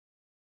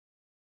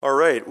All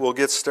right, we'll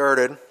get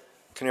started.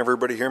 Can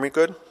everybody hear me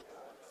good?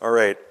 All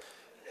right.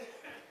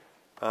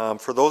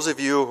 For those of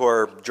you who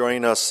are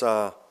joining us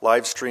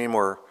live stream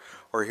or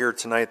here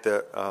tonight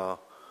that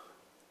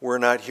were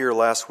not here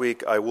last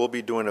week, I will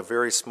be doing a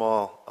very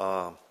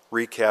small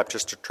recap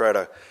just to try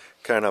to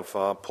kind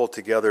of pull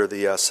together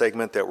the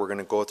segment that we're going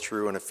to go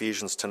through in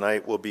Ephesians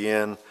tonight. We'll be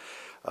in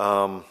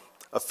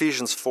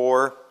Ephesians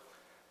 4,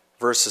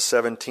 verses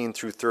 17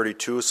 through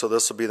 32, so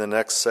this will be the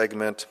next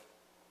segment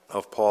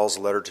of Paul's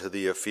letter to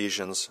the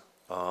Ephesians.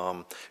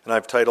 And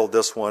I've titled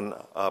this one,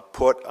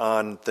 Put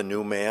on the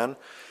New Man.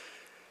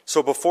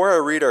 So before I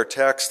read our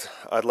text,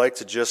 I'd like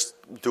to just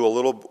do a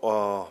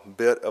little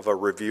bit of a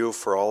review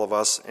for all of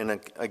us.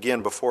 And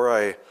again, before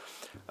I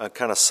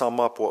kind of sum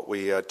up what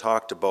we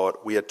talked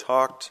about,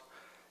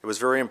 it was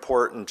very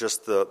important,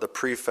 just the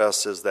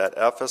preface is that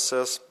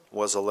Ephesus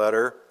was a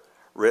letter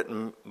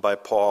written by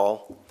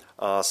Paul.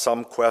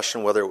 Some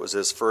question whether it was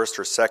his first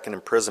or second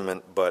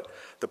imprisonment, but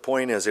the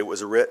point is it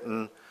was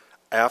written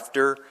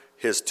after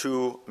his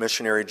 2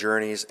 missionary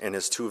journeys and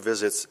his 2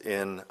 visits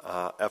in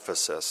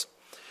Ephesus.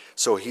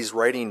 So he's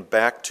writing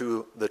back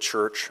to the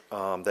church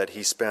that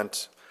he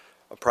spent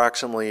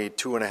approximately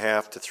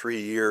 2.5 to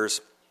 3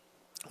 years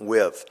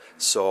with.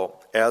 So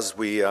as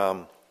we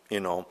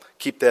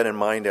keep that in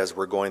mind as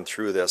we're going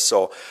through this.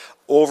 So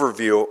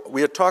overview,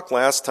 we had talked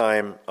last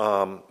time,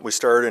 we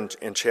started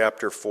in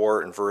chapter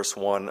 4 and verse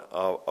 1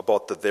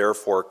 about the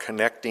therefore,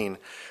 connecting,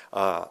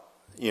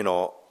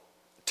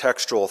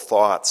 textual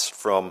thoughts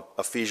from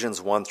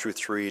Ephesians 1 through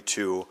 3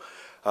 to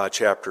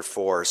chapter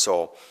 4.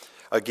 So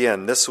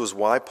again, this was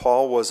why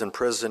Paul was in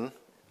prison.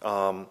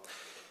 The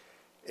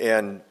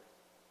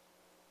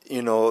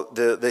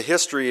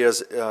history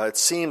is, it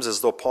seems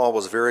as though Paul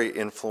was very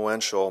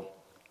influential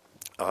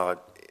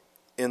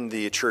in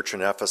the church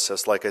in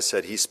Ephesus. Like I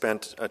said, he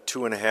spent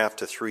 2.5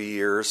 to 3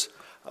 years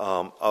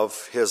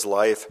of his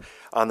life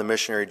on the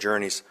missionary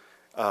journeys,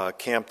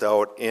 camped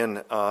out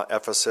in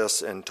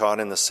Ephesus and taught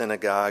in the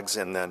synagogues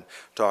and then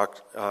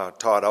taught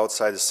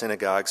outside the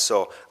synagogues.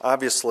 So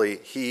obviously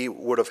he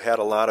would have had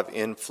a lot of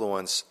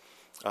influence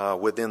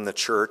within the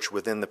church,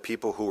 within the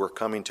people who were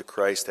coming to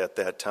Christ at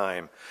that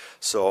time.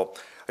 So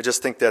I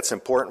just think that's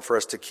important for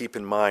us to keep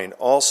in mind.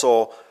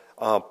 Also,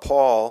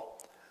 Paul,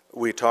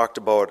 we talked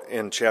about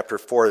in chapter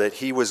 4 that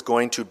he was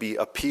going to be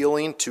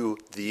appealing to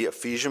the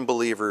Ephesian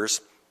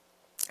believers.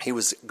 He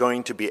was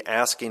going to be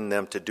asking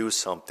them to do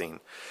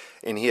something.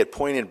 And he had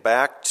pointed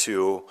back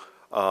to,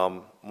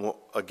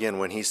 again,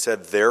 when he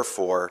said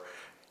therefore,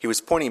 he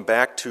was pointing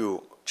back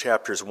to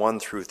chapters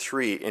 1 through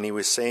 3, and he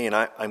was saying,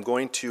 I'm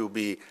going to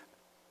be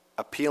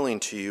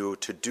appealing to you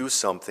to do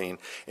something.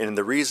 And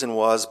the reason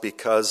was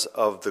because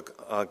of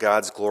the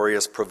God's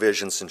glorious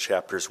provisions in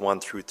chapters 1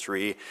 through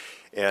 3.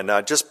 And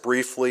just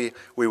briefly,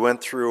 we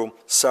went through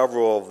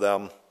several of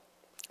them,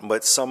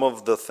 but some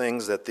of the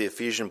things that the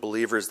Ephesian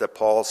believers that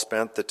Paul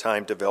spent the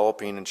time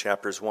developing in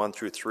chapters 1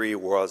 through 3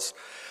 was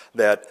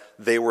that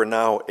they were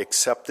now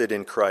accepted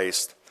in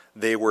Christ.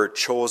 They were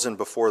chosen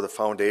before the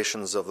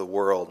foundations of the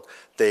world.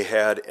 They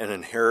had an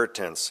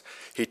inheritance.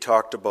 He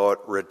talked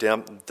about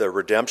the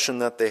redemption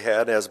that they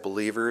had as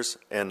believers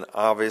and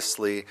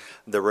obviously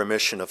the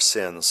remission of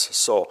sins.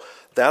 So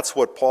that's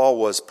what Paul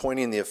was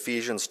pointing the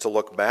Ephesians to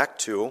look back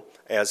to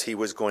as he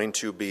was going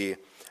to be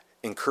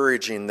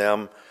encouraging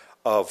them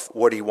of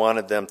what he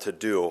wanted them to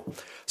do.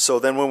 So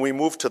then when we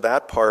move to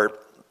that part,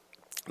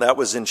 that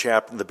was in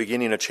the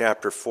beginning of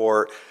chapter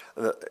 4.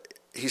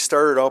 He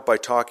started out by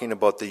talking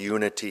about the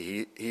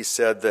unity. He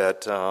said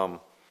that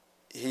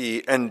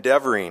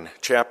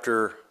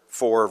chapter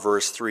 4,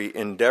 verse 3,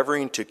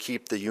 endeavoring to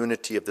keep the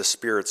unity of the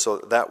Spirit. So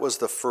that was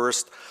the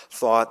first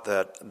thought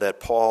that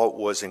Paul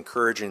was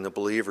encouraging the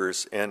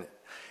believers. And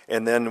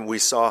then we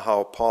saw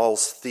how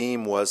Paul's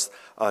theme was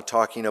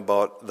talking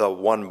about the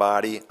one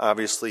body,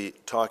 obviously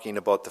talking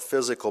about the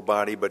physical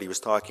body, but he was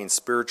talking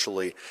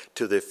spiritually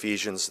to the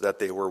Ephesians that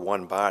they were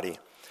one body.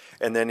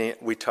 And then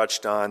we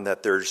touched on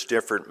that there's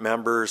different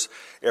members.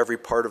 Every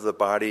part of the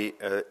body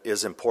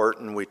is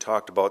important. We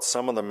talked about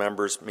some of the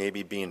members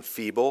maybe being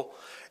feeble,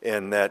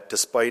 and that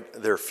despite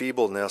their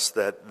feebleness,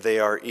 that they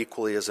are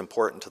equally as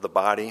important to the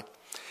body.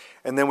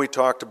 And then we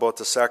talked about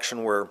the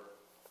section where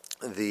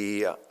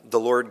the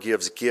Lord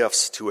gives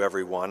gifts to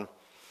everyone,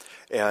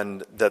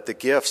 and that the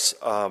gifts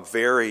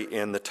vary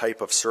in the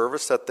type of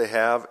service that they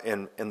have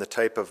and in the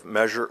type of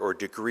measure or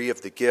degree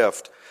of the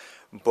gift,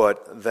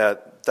 but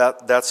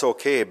that's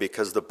okay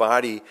because the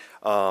body,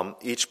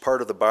 each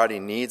part of the body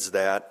needs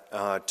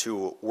that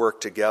to work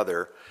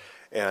together,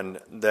 and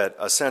that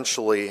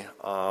essentially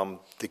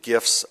the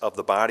gifts of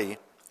the body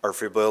are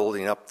for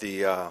building up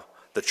the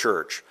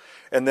church.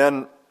 And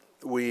then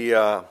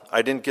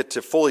I didn't get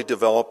to fully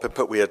develop it,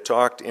 but we had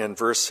talked in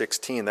verse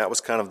 16. That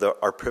was kind of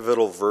our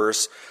pivotal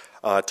verse,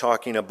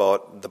 talking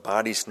about the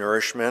body's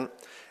nourishment.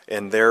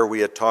 And there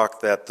we had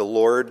talked that the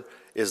Lord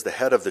is the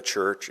head of the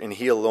church, and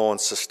he alone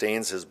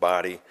sustains his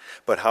body.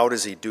 But how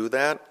does he do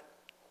that?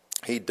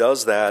 He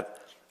does that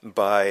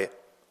by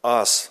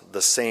us,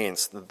 the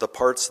saints, the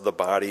parts of the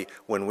body,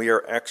 when we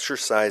are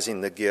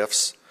exercising the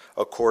gifts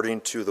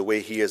according to the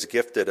way he has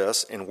gifted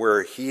us and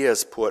where he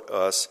has put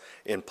us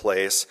in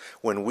place.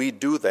 When we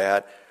do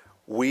that,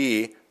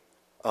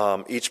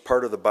 each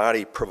part of the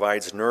body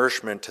provides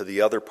nourishment to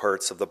the other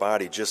parts of the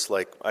body, just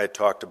like I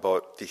talked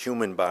about the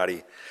human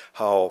body,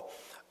 how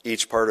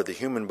each part of the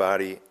human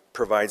body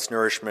provides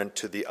nourishment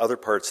to the other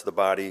parts of the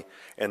body,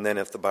 and then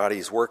if the body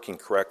is working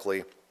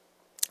correctly,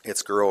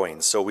 it's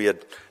growing. So we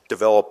had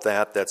developed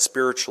that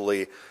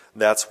spiritually,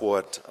 that's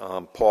what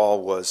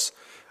Paul was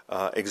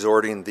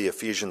exhorting the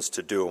Ephesians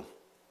to do.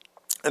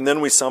 And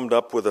then we summed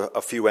up with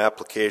a few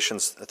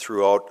applications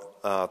throughout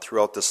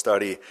the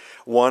study.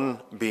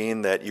 One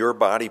being that your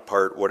body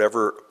part,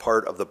 whatever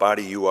part of the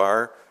body you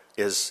are,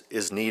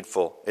 is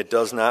needful. It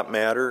does not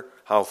matter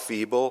how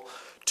feeble,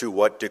 to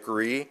what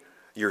degree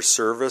your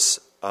service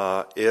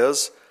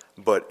is,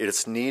 but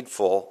it's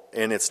needful,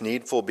 and it's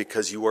needful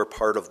because you are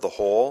part of the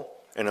whole,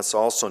 and it's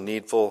also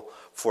needful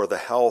for the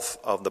health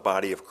of the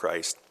body of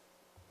Christ.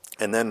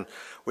 And then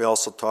we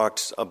also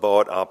talked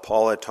about,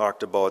 Paul had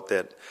talked about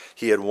that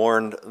he had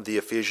warned the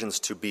Ephesians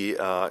to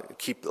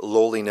keep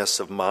lowliness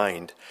of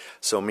mind.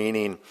 So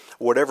meaning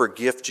whatever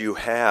gift you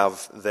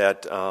have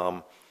that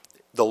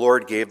the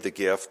Lord gave the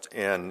gift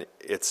and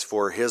it's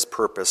for his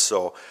purpose.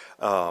 So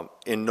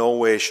in no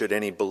way should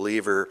any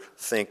believer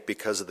think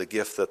because of the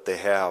gift that they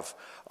have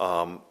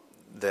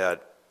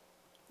that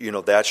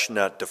should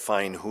not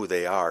define who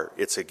they are.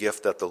 It's a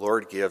gift that the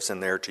Lord gives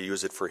and they're to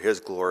use it for his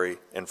glory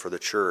and for the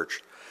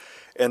church.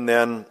 And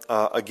then,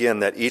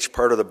 again, that each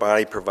part of the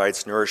body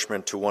provides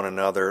nourishment to one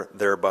another,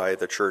 thereby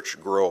the church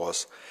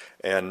grows.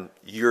 And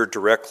you're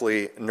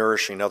directly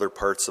nourishing other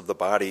parts of the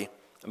body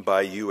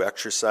by you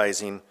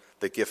exercising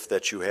the gift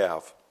that you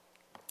have.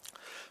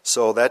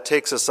 So that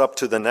takes us up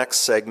to the next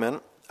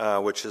segment,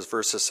 which is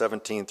verses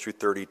 17 through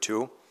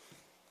 32.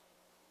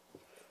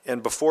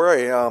 And before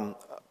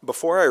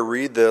I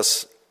read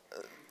this,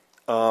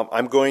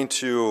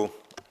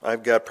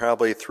 I've got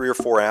probably 3 or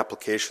 4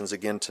 applications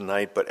again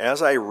tonight, but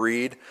as I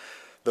read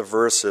the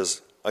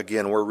verses,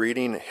 again, we're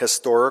reading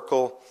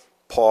historical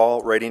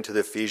Paul writing to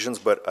the Ephesians,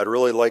 but I'd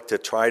really like to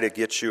try to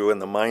get you in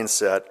the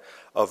mindset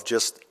of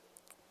just,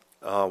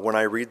 when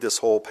I read this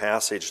whole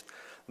passage,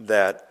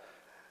 that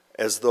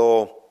as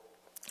though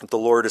the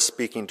Lord is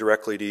speaking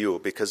directly to you.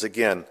 Because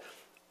again,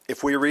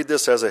 if we read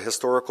this as a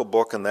historical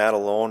book and that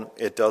alone,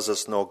 it does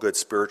us no good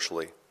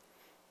spiritually.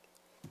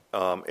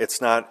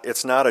 It's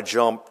not a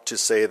jump to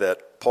say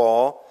that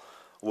Paul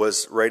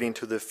was writing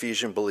to the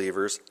Ephesian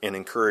believers and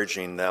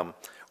encouraging them.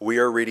 We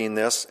are reading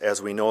this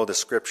as we know the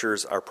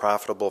scriptures are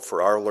profitable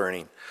for our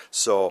learning.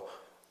 So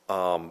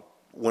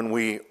when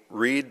we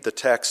read the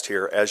text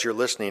here, as you're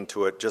listening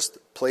to it, just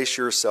place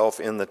yourself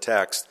in the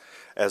text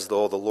as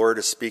though the Lord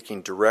is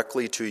speaking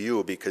directly to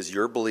you because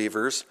you're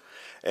believers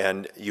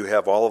and you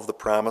have all of the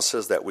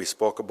promises that we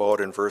spoke about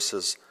in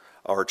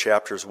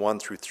chapters 1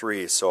 through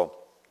 3. So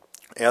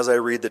as I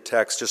read the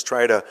text, just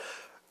try to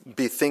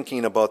be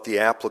thinking about the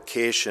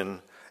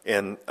application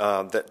and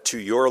that to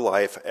your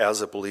life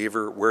as a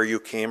believer, where you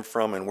came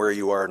from and where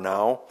you are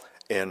now,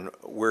 and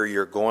where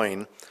you're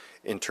going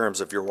in terms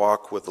of your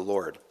walk with the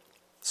Lord.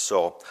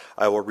 So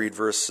I will read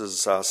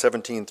verses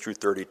 17 through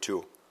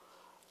 32.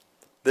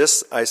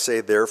 This I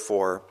say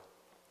therefore,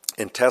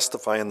 and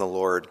testify in the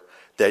Lord,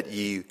 that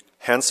ye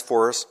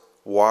henceforth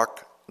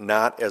walk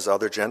not as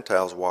other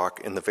Gentiles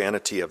walk in the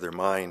vanity of their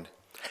mind,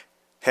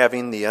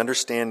 having the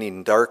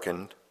understanding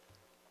darkened,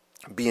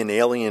 being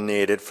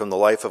alienated from the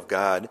life of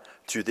God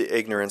through the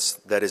ignorance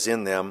that is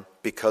in them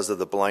because of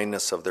the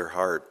blindness of their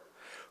heart,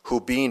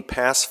 who being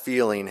past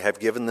feeling have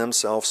given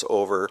themselves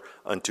over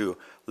unto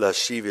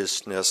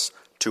lasciviousness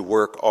to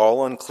work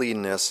all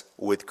uncleanness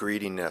with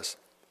greediness.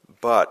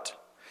 But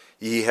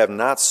ye have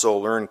not so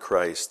learned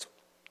Christ.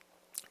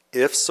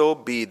 If so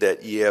be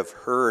that ye have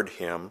heard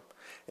him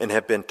and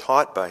have been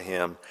taught by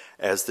him,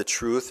 as the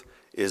truth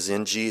is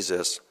in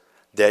Jesus,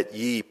 that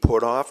ye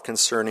put off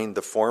concerning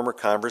the former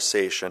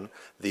conversation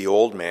the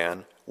old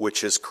man,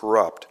 which is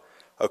corrupt,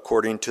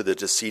 according to the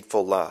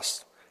deceitful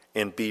lust,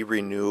 and be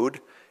renewed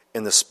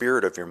in the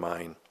spirit of your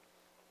mind,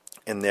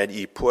 and that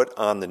ye put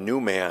on the new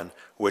man,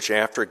 which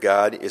after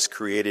God is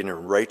created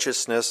in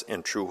righteousness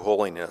and true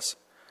holiness.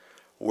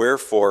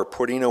 Wherefore,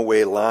 putting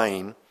away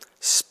lying,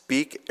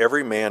 speak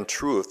every man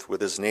truth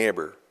with his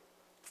neighbor,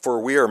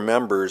 for we are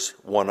members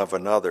one of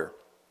another.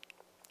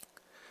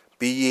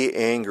 Be ye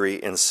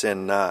angry and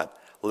sin not.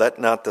 Let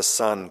not the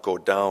sun go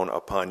down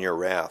upon your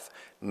wrath,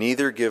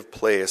 neither give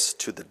place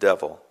to the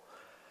devil.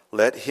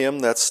 Let him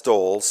that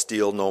stole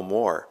steal no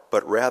more,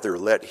 but rather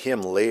let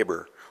him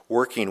labor,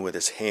 working with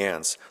his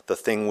hands the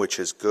thing which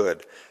is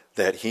good,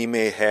 that he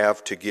may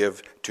have to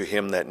give to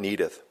him that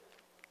needeth.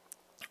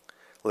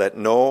 Let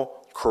no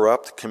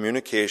corrupt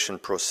communication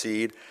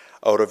proceed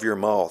out of your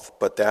mouth,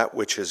 but that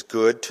which is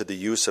good to the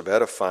use of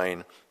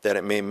edifying, that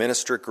it may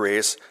minister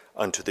grace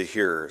unto the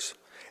hearers.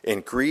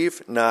 And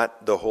grieve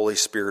not the Holy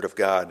Spirit of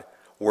God,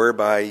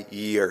 whereby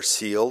ye are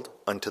sealed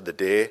unto the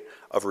day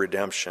of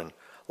redemption.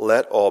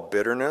 Let all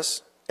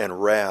bitterness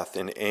and wrath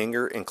and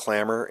anger and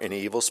clamor and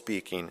evil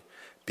speaking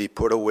be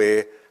put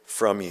away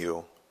from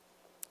you,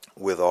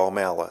 with all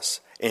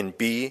malice. And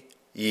be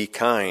ye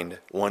kind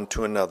one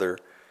to another,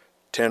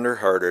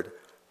 tender-hearted,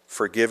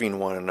 forgiving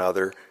one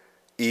another,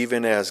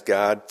 even as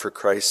God for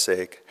Christ's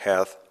sake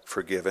hath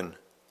forgiven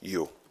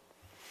you.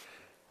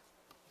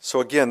 So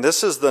again,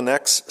 this is the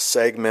next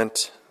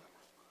segment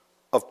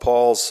of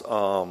Paul's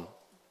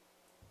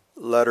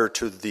letter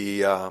to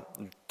the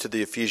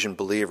Ephesian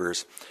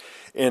believers.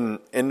 And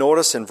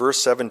notice in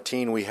verse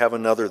 17 we have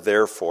another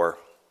therefore.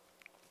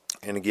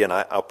 And again,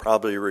 I'll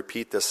probably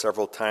repeat this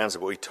several times,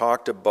 but we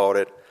talked about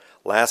it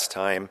last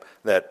time,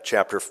 that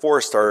chapter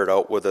 4 started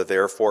out with a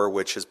therefore,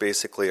 which is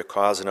basically a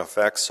cause and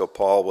effect. So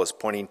Paul was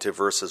pointing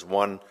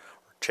to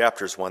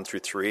chapters 1 through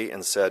 3,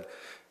 and said,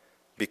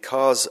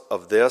 because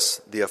of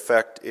this, the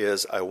effect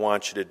is, I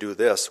want you to do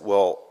this.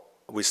 Well,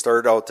 we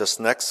started out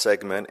this next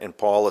segment, and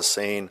Paul is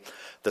saying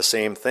the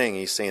same thing.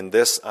 He's saying,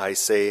 this I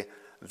say,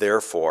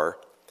 therefore,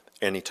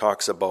 and he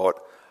talks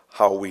about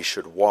how we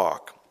should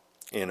walk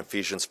in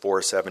Ephesians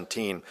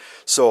 4:17.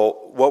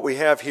 So what we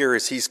have here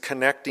is he's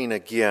connecting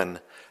again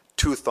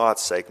two thought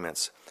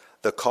segments,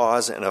 the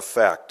cause and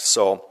effect.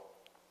 So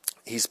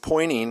he's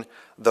pointing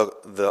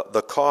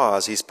the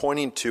cause, he's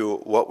pointing to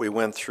what we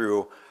went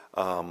through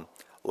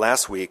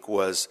last week,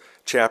 was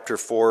chapter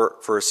 4,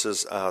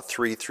 verses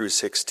 3 through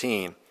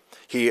 16.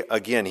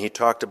 He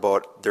talked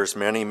about there's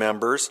many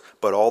members,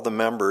 but all the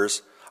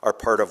members are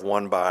part of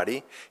one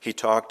body. He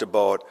talked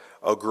about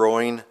a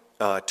growing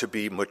to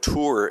be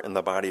mature in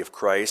the body of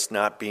Christ,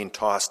 not being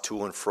tossed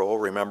to and fro.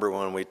 Remember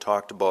when we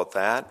talked about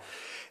that?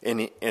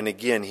 And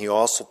again, he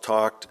also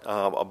talked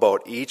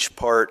about each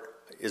part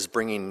is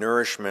bringing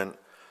nourishment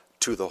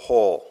to the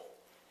whole.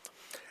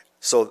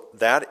 So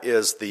that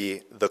is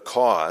the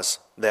cause.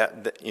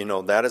 That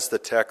is the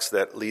text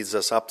that leads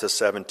us up to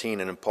 17.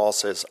 And then Paul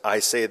says, I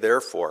say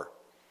therefore,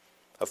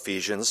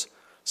 Ephesians.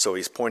 So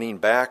he's pointing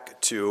back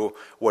to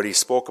what he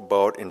spoke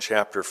about in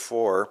chapter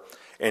 4,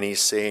 and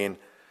he's saying,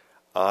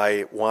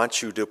 I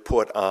want you to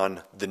put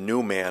on the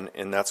new man,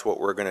 and that's what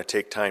we're going to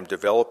take time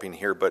developing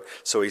here. But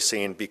so he's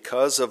saying,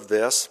 because of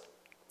this,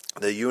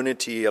 the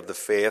unity of the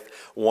faith,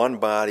 one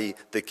body,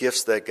 the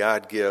gifts that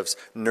God gives,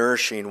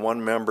 nourishing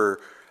one member,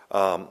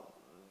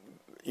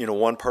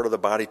 one part of the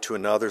body to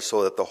another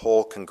so that the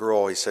whole can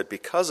grow. He said,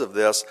 because of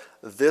this,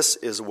 this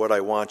is what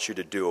I want you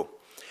to do.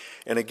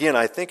 And again,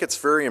 I think it's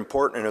very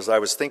important, and as I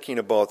was thinking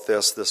about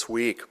this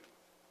week,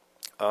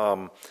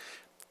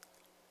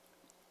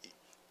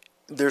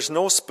 there's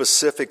no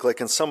specific, like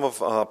in some of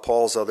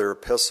Paul's other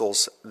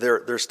epistles,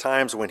 there's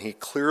times when he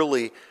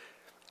clearly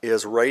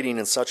is writing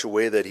in such a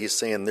way that he's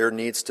saying there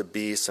needs to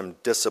be some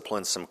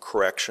discipline, some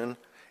correction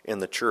in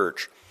the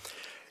church.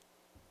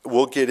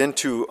 We'll get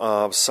into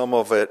some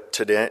of it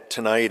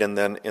tonight, and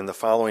then in the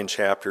following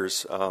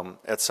chapters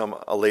at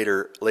a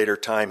later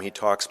time he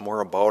talks more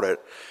about it.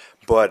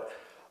 But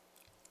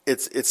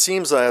it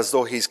seems as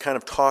though he's kind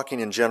of talking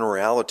in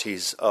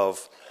generalities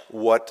of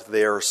what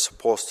they're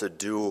supposed to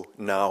do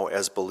now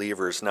as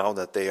believers, now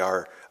that they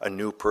are a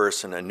new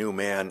person, a new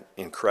man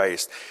in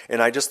Christ.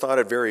 And I just thought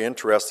it very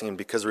interesting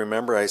because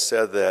remember I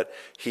said that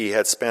he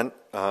had spent,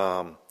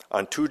 on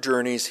 2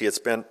 journeys, he had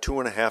spent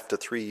 2.5 to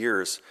 3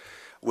 years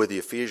with the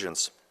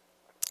Ephesians.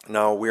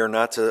 Now, we are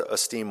not to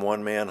esteem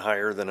one man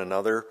higher than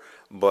another,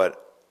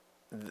 but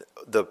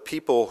the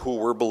people who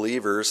were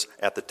believers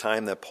at the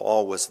time that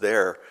Paul was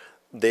there,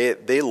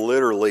 they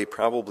literally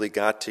probably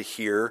got to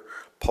hear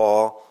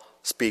Paul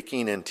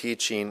speaking and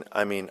teaching,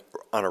 on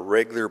a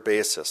regular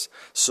basis.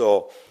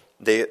 So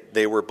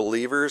they were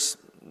believers,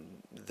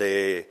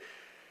 they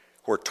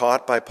were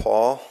taught by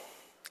Paul,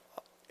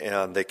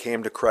 and they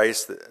came to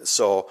Christ.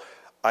 So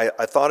I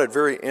thought it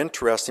very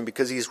interesting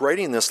because he's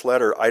writing this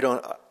letter. I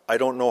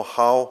don't know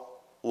how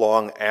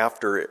long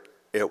after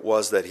it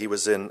was that he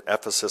was in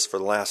Ephesus for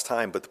the last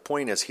time, but the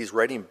point is he's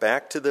writing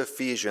back to the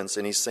Ephesians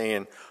and he's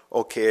saying,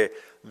 okay,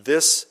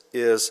 this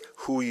is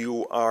who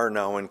you are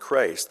now in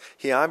Christ.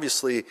 He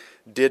obviously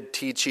did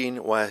teaching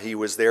while he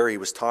was there. He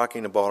was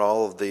talking about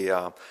all of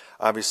the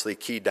obviously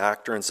key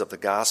doctrines of the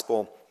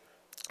gospel.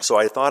 So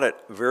I thought it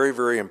very,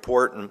 very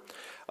important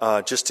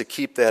just to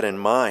keep that in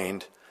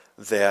mind,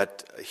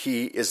 that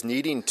he is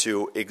needing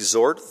to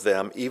exhort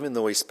them, even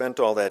though he spent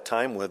all that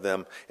time with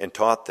them and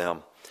taught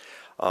them.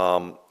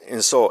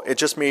 And so it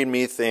just made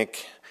me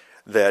think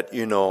that,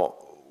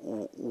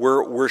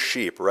 we're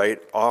sheep, right?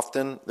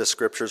 Often the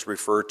scriptures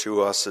refer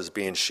to us as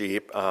being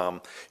sheep,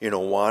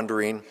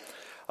 wandering.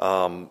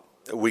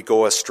 We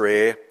go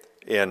astray,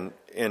 and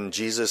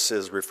Jesus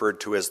is referred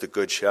to as the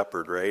good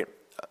shepherd, right?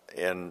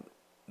 And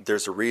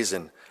there's a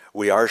reason.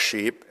 We are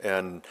sheep,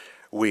 and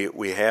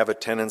we have a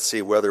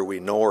tendency, whether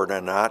we know it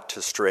or not,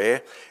 to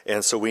stray,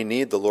 and so we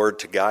need the Lord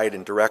to guide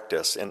and direct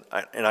us. And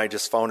I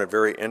just found it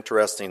very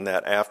interesting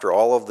that after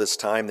all of this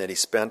time that he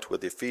spent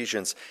with the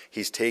Ephesians,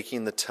 he's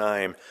taking the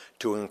time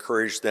to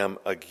encourage them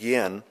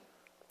again,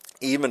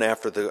 even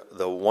after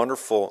the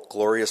wonderful,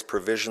 glorious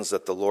provisions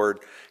that the Lord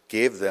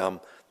gave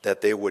them,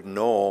 that they would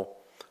know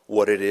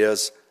what it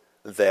is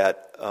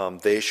that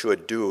they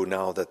should do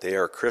now that they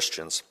are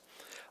Christians.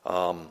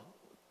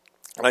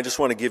 I just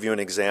want to give you an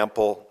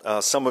example.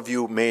 Some of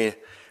you may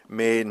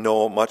may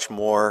know much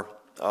more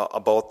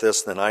about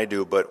this than I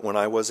do, but when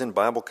I was in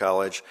Bible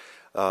college,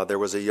 there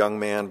was a young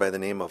man by the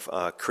name of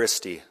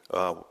Christy.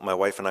 My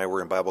wife and I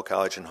were in Bible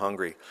college in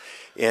Hungary,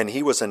 and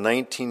he was a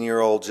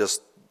 19-year-old,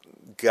 just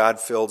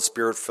God-filled,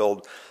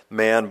 Spirit-filled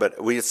man,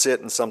 but we'd sit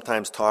and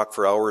sometimes talk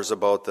for hours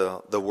about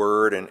the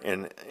Word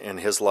and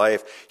his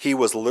life. He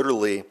was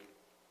literally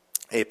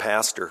a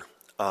pastor.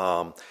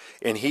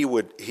 And he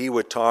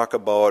would talk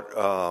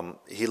about,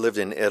 he lived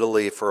in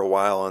Italy for a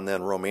while and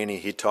then Romania.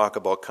 He'd talk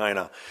about kind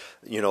of,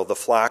 the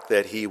flock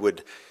that he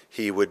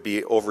would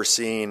be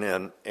overseeing.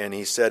 And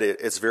he said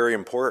it's very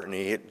important.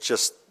 He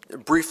just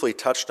briefly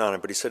touched on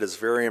it, but he said it's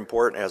very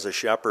important as a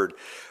shepherd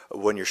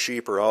when your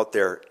sheep are out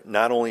there.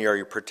 Not only are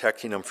you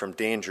protecting them from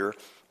danger,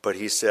 but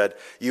he said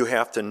you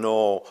have to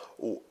know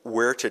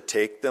where to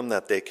take them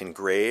that they can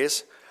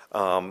graze,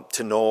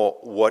 to know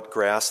what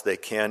grass they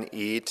can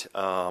eat.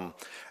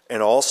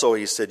 And also,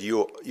 he said,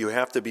 you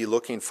have to be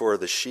looking for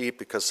the sheep,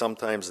 because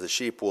sometimes the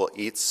sheep will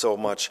eat so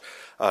much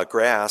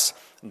grass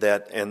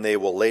and they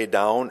will lay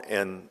down,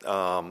 and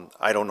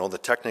I don't know the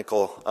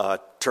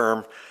technical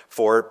term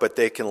for it, but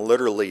they can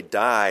literally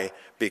die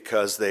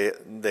because they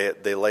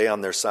lay on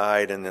their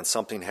side and then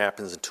something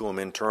happens to them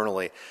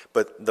internally.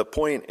 But the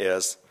point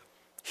is,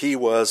 he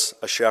was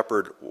a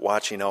shepherd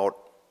watching out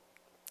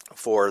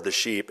for the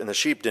sheep, and the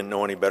sheep didn't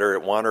know any better.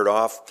 It wandered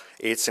off,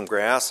 ate some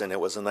grass, and it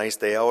was a nice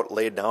day out,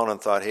 laid down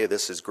and thought, hey,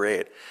 this is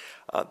great.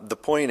 The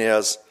point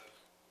is,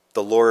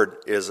 the Lord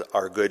is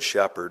our good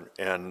shepherd,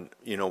 and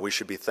we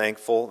should be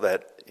thankful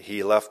that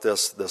he left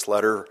us this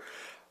letter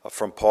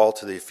from Paul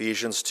to the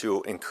Ephesians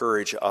to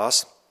encourage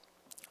us,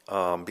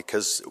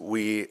 because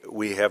we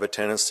have a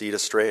tendency to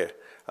stray.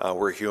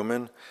 We're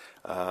human,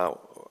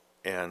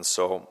 and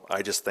so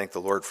I just thank the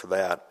Lord for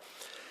that.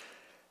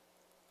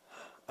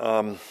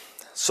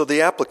 So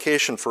the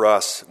application for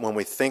us, when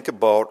we think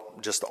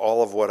about just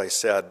all of what I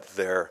said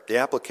there, the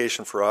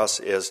application for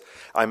us is,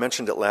 I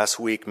mentioned it last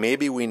week,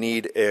 maybe we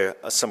need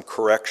some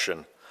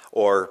correction,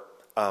 or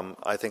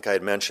I think I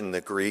had mentioned in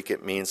the Greek,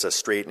 it means a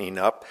straightening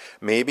up.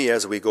 Maybe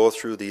as we go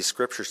through these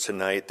scriptures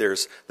tonight,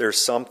 there's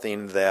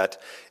something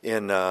that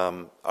in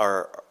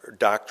our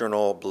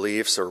doctrinal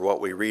beliefs or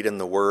what we read in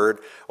the Word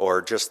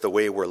or just the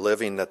way we're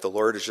living, that the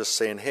Lord is just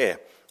saying, hey,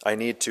 I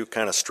need to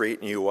kind of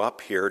straighten you up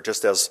here,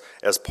 just as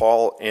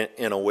Paul,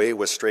 in a way,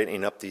 was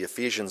straightening up the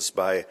Ephesians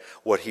by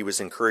what he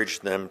was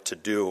encouraging them to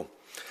do.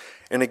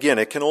 And again,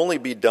 it can only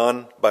be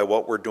done by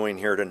what we're doing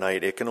here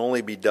tonight. It can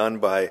only be done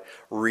by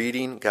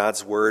reading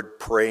God's Word,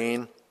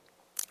 praying.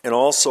 And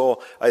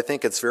also, I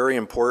think it's very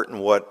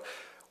important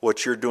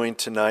what you're doing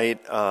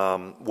tonight,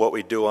 what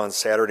we do on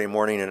Saturday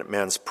morning at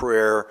men's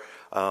prayer,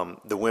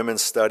 the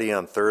women's study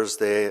on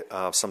Thursday,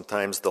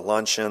 sometimes the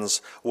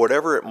luncheons,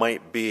 whatever it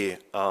might be.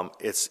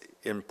 It's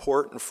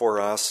important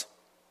for us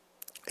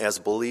as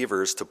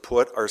believers to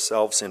put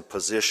ourselves in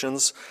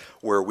positions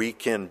where we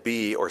can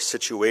be, or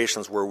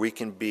situations where we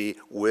can be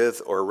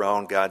with or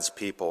around God's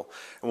people.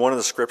 And one of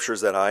the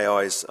scriptures that I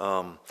always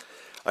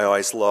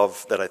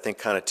love, that I think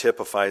kind of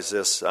typifies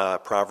this,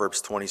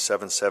 Proverbs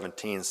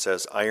 27:17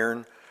 says,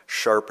 "Iron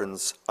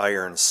sharpens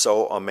iron,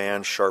 so a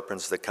man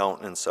sharpens the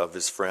countenance of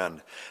his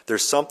friend."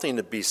 There's something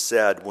to be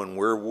said when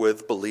we're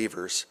with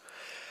believers,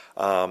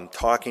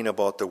 talking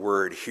about the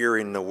Word,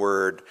 hearing the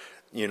Word,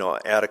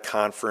 at a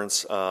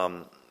conference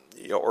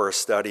or a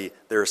study.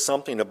 There's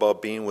something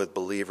about being with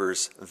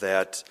believers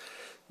that,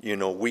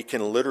 we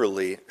can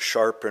literally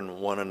sharpen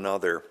one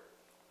another.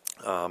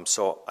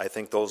 So I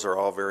think those are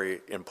all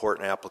very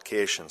important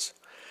applications.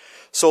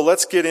 So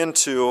let's get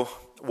into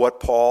what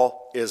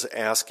Paul is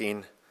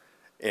asking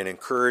and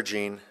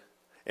encouraging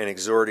and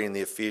exhorting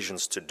the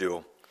Ephesians to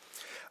do.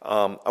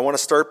 I want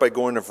to start by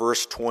going to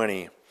verse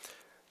 20.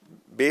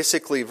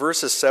 Basically,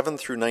 verses 7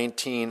 through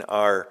 19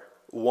 are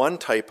one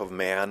type of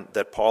man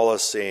that Paul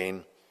is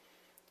saying,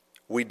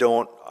 I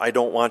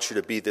don't want you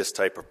to be this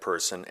type of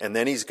person. And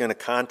then he's going to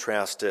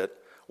contrast it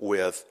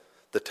with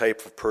the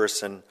type of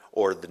person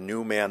or the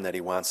new man that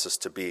he wants us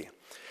to be.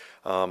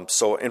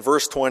 So in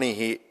verse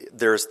 20,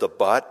 there's the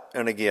but,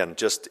 and again,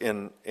 just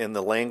in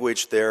the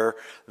language there,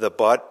 the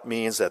but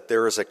means that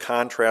there is a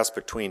contrast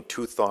between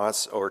two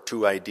thoughts or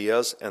two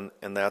ideas, and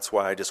that's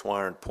why I just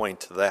wanted to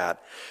point to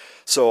that.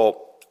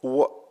 So,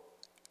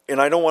 and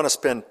I don't want to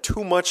spend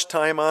too much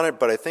time on it,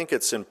 but I think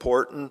it's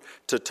important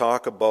to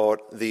talk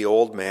about the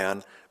old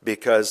man,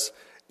 because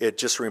it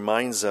just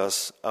reminds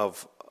us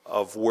of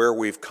where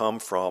we've come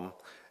from,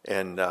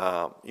 and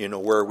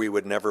where we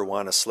would never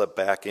want to slip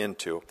back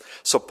into.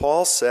 So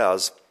Paul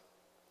says,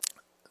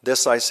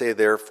 "This I say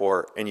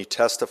therefore, and you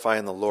testify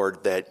in the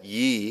Lord, that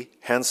ye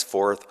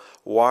henceforth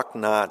walk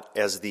not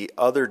as the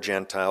other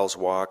Gentiles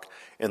walk,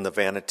 in the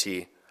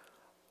vanity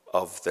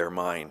of their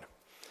mind."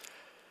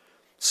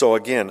 So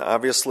again,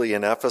 obviously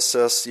in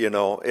Ephesus,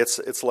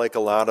 it's like a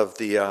lot of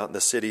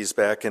the cities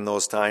back in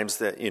those times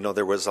that,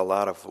 there was a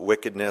lot of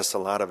wickedness, a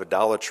lot of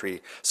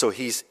idolatry. So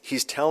he's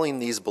telling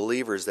these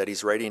believers that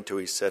he's writing to,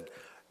 he said,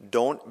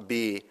 don't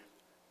be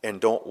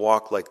and don't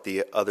walk like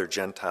the other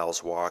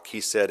Gentiles walk.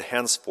 He said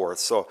henceforth.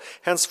 So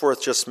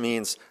henceforth just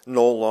means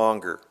no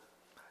longer.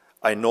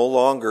 I no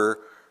longer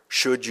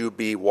should you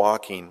be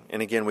walking.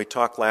 And again, we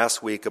talked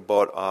last week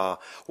about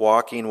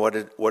walking.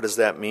 What does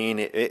that mean?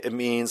 It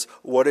means,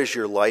 what is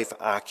your life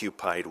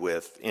occupied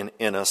with,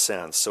 in a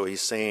sense. So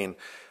he's saying,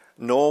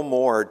 no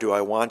more do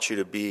I want you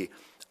to be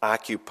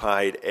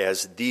occupied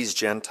as these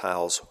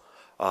Gentiles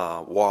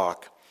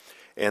walk.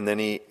 And then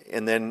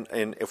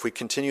if we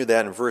continue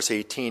that in verse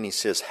 18, he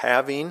says,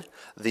 having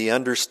the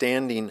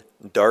understanding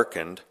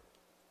darkened,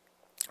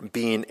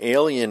 being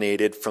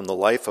alienated from the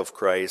life of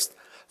Christ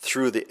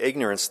through the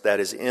ignorance that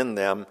is in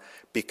them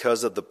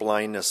because of the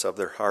blindness of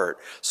their heart.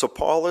 So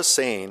Paul is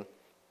saying,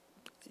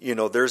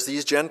 there's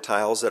these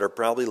Gentiles that are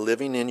probably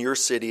living in your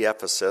city,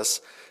 Ephesus,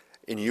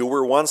 and you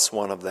were once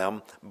one of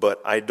them,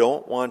 but I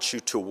don't want you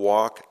to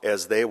walk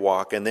as they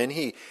walk. And then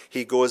he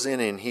goes in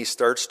and he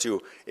starts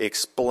to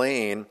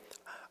explain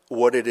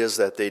what it is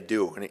that they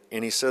do.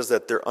 And he says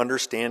that their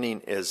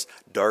understanding is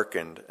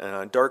darkened.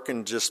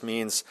 Darkened just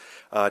means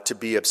to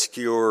be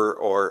obscure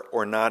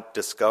or not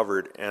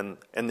discovered. And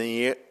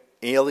the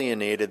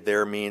alienated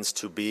there means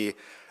to be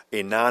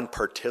a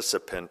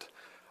non-participant.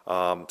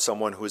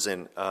 Someone who's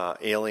an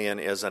alien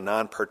is a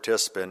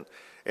non-participant.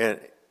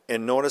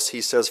 And notice he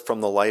says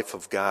from the life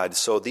of God.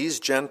 So these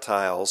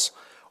Gentiles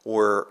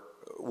were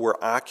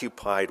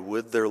occupied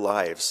with their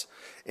lives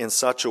in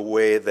such a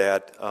way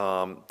that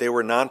they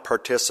were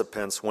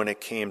non-participants when it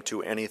came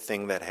to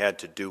anything that had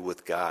to do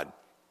with God.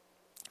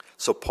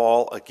 So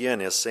Paul,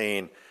 again, is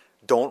saying,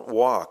 don't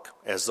walk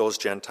as those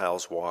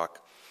Gentiles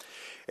walk.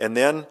 And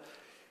then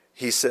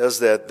he says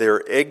that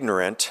they're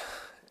ignorant,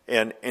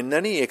 and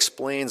then he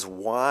explains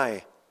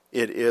why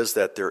it is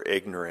that they're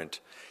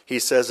ignorant. He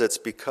says it's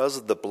because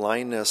of the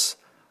blindness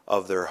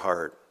of their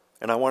heart.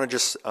 And I want to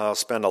just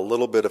spend a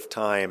little bit of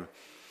time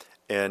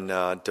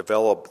and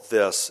develop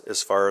this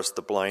as far as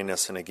the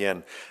blindness. And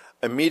again,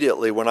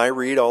 immediately when I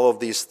read all of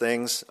these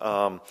things,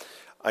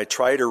 I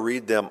try to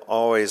read them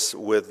always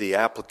with the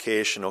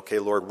application, okay,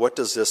 Lord, what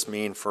does this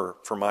mean for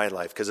my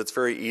life? Because it's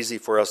very easy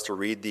for us to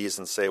read these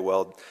and say,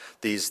 well,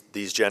 these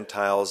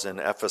Gentiles in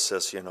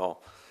Ephesus,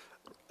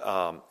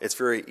 it's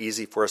very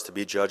easy for us to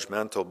be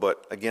judgmental.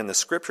 But again, the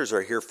Scriptures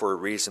are here for a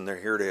reason. They're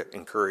here to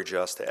encourage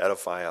us, to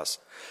edify us.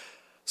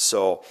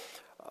 So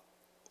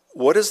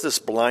what is this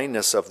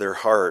blindness of their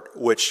heart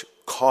which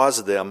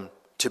caused them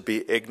to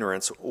be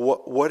ignorant?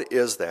 What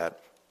is that?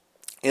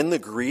 In the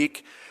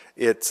Greek,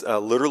 it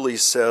literally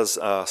says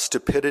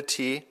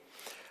stupidity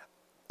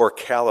or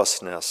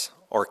callousness,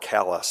 or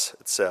callous,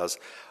 it says.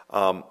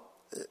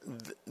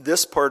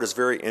 This part is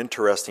very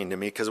interesting to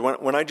me because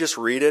when I just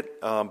read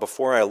it,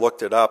 before I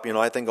looked it up,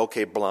 I think,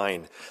 okay,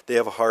 blind. They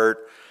have a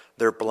heart,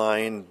 they're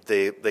blind,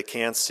 they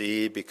can't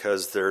see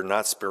because they're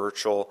not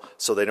spiritual,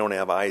 so they don't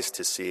have eyes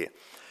to see.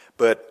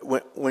 But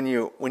when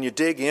you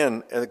dig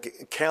in,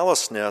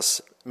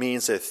 callousness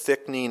means a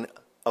thickening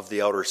of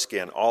the outer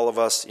skin. All of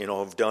us,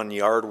 have done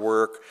yard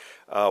work,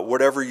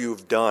 whatever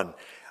you've done,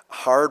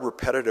 hard,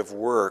 repetitive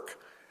work,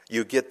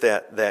 you get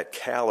that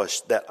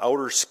callus, that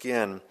outer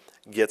skin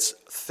gets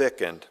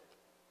thickened.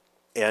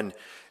 And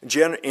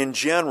in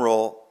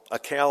general, a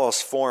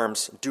callus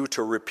forms due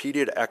to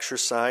repeated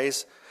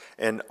exercise,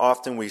 and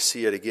often we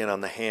see it again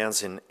on the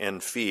hands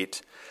and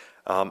feet.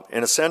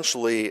 And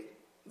essentially,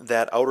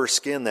 that outer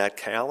skin, that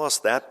callus,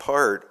 that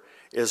part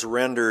is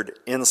rendered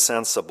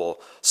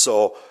insensible.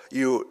 So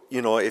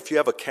if you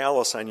have a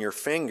callus on your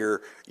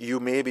finger,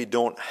 you maybe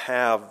don't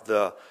have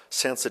the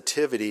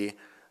sensitivity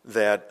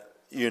that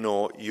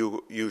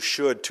you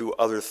should to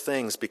other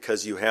things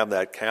because you have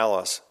that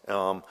callus.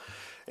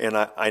 And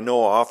I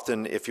know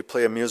often if you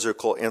play a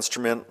musical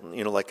instrument,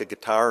 like a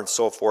guitar and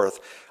so forth,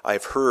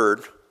 I've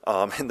heard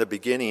in the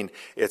beginning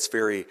it's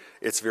very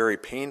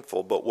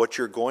painful. But what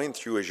you're going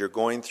through is you're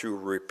going through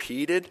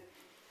repeated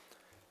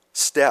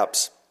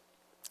steps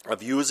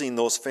of using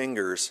those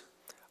fingers,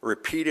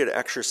 repeated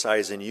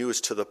exercise and use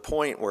to the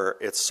point where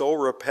it's so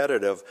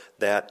repetitive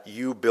that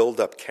you build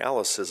up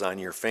calluses on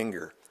your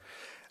finger.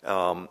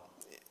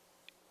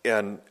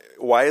 And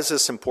why is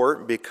this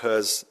important?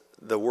 Because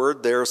the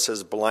word there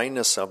says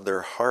blindness of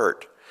their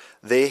heart.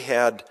 They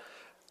had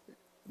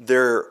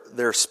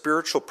their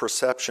spiritual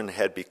perception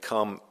had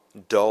become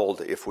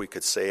dulled, if we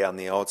could say, on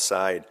the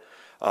outside.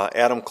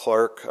 Adam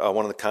Clark,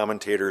 one of the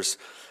commentators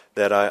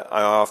that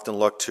I often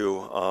look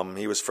to,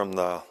 he was from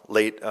the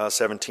late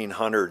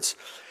 1700s.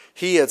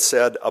 He had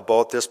said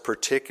about this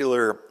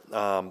particular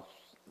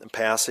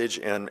passage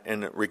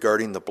and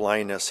regarding the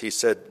blindness, he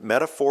said,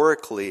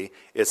 metaphorically,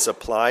 it's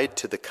applied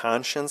to the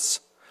conscience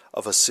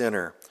of a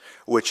sinner,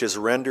 which is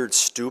rendered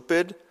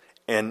stupid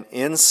and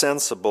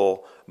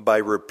insensible by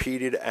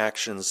repeated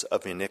actions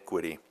of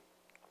iniquity.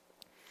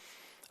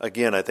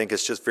 Again, I think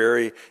it's just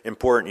very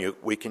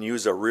important. We can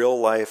use a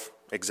real-life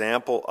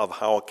example of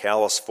how a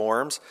callus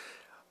forms.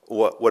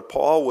 What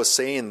Paul was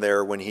saying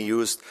there when he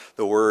used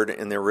the word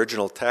in the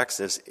original text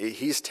is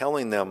he's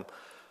telling them,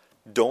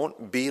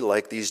 don't be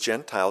like these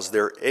Gentiles.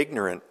 They're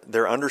ignorant.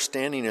 Their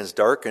understanding is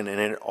darkened, and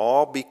it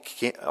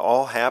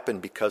all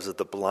happened because of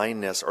the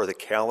blindness or the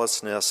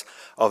callousness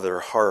of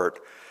their heart.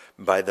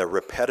 by the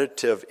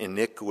repetitive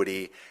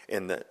iniquity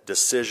in the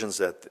decisions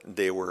that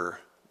they were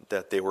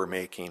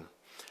making.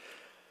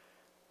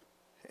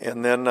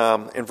 And then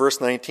in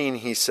verse 19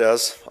 he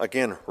says,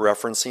 again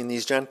referencing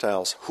these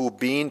Gentiles, who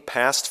being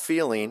past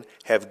feeling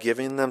have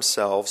given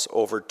themselves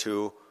over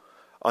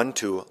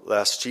unto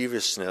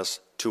lasciviousness,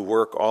 to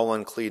work all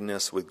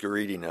uncleanness with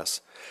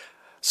greediness.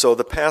 So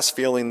the past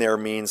feeling there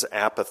means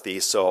apathy.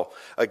 So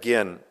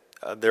again,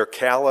 they're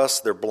callous,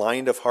 they're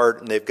blind of heart,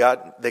 and they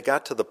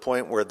got to the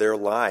point where their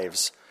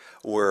lives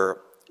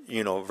were,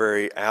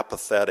 very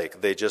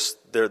apathetic.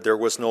 There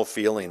was no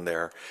feeling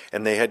there,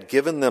 and they had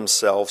given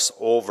themselves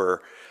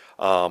over.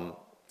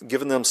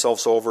 Given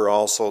themselves over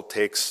also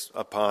takes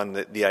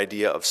upon the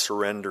idea of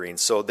surrendering.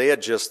 So they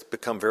had just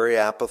become very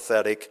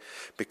apathetic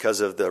because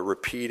of the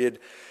repeated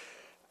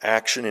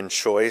action and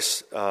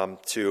choice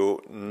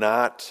to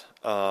not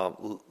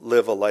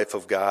live a life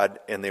of God,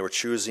 and they were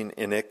choosing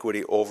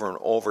iniquity over and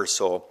over.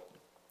 So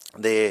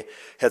they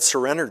had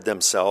surrendered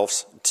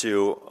themselves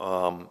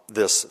to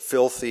this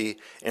filthy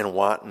and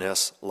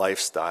wantonness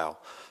lifestyle.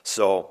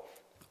 So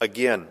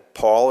again,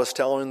 Paul is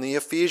telling the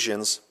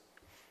Ephesians,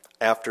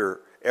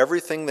 after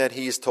everything that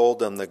he's told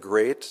them, the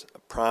great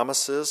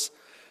promises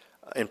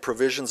and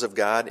provisions of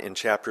God in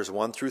chapters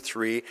 1 through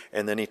 3,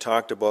 and then he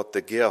talked about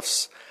the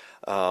gifts,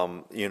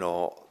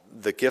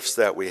 the gifts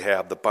that we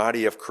have, the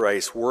body of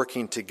Christ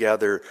working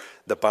together,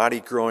 the body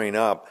growing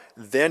up.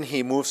 Then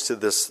he moves to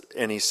this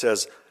and he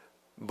says,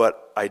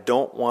 but I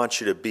don't want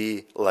you to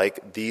be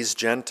like these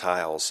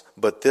Gentiles,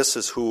 but this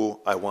is who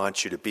I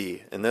want you to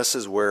be. And this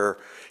is where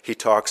he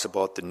talks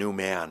about the new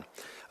man.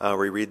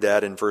 We read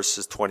that in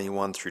verses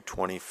 21 through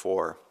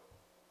 24.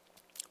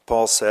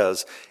 Paul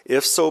says,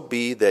 if so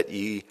be that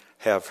ye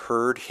have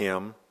heard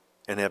him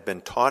and have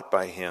been taught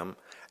by him,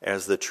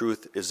 as the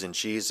truth is in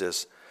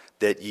Jesus,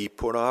 that ye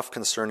put off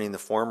concerning the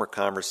former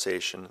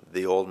conversation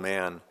the old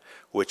man,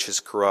 which is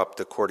corrupt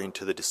according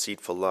to the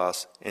deceitful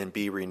lust, and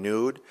be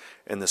renewed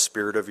in the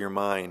spirit of your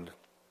mind,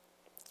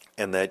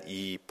 and that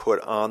ye put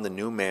on the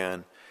new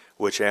man,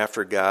 which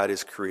after God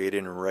is created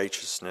in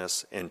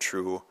righteousness and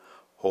true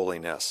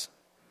holiness.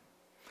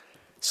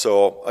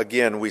 So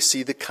again, we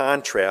see the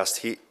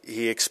contrast.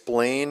 He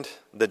explained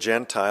the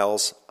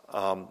Gentiles,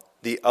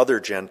 the other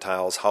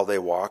Gentiles, how they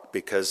walked,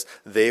 because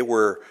they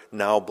were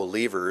now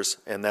believers,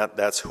 and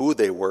that's who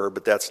they were,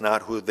 but that's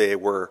not who they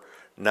were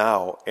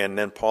now. And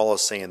then Paul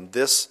is saying,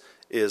 this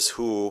is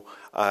who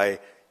I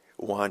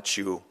want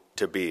you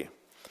to be.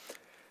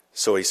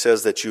 So he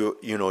says that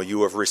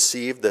you have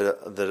received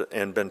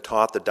and been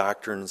taught the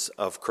doctrines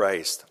of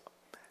Christ.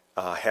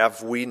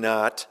 Have we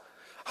not?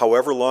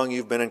 However long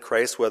you've been in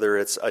Christ, whether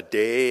it's a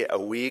day, a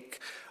week,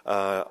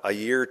 a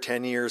year,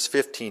 10 years,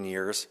 15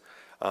 years,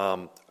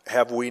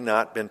 have we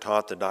not been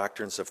taught the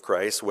doctrines of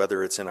Christ,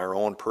 whether it's in our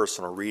own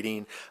personal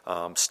reading,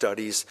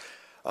 studies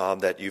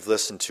that you've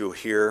listened to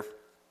here?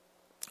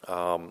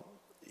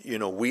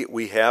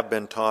 We have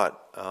been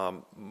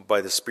taught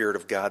by the Spirit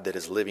of God that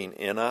is living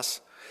in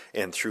us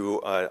and through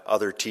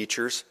other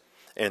teachers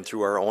and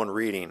through our own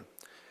reading.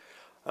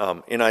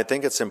 And I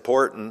think it's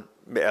important,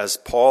 as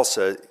Paul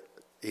said,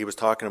 he was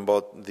talking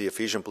about the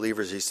Ephesian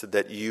believers. He said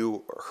that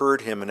you heard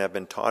him and have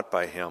been taught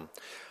by him.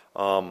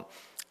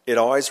 It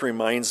always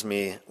reminds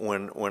me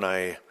when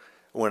I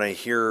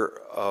hear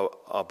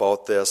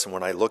about this and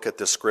when I look at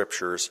the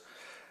scriptures,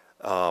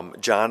 John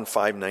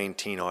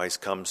 5:19 always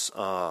comes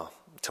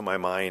to my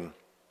mind.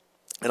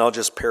 And I'll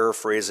just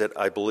paraphrase it.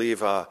 I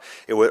believe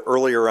it was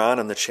earlier on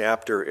in the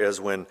chapter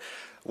is when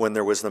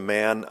there was the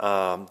man,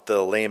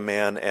 the lame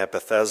man at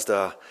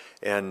Bethesda,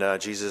 and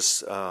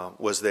Jesus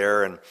was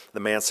there, and the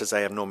man says,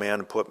 I have no man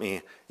to put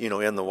me,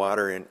 in the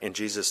water. And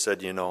Jesus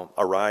said,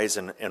 arise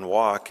and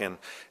walk.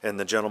 And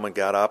the gentleman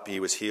got up,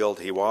 he was healed,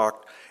 he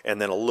walked. And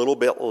then a little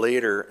bit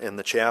later in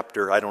the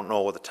chapter, I don't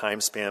know the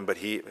time span, but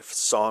he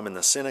saw him in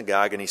the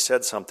synagogue, and he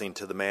said something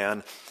to the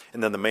man.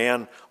 And then the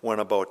man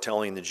went about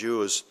telling the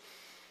Jews,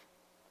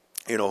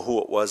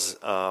 who it was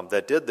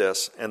that did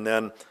this. And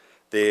then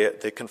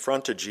they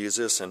confronted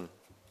Jesus, and,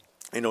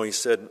 he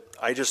said,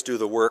 I just do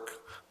the work.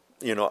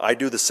 I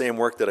do the same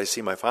work that I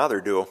see my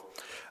Father do.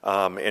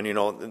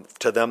 And,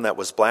 to them that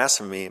was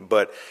blasphemy.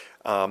 But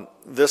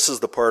this is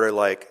the part I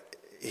like.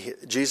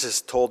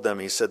 Jesus told them,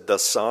 he said, the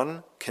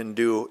Son can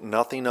do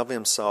nothing of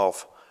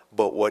himself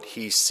but what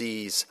he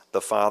sees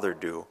the Father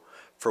do.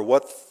 For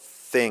what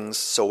things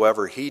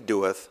soever he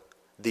doeth,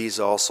 these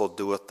also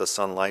doeth the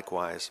Son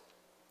likewise.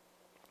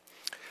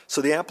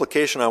 So the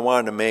application I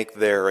wanted to make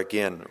there,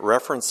 again,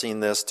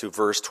 referencing this to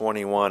verse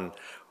 21,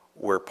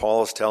 where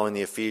Paul is telling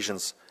the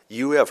Ephesians,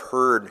 you have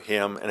heard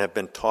him and have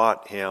been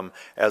taught him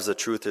as the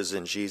truth is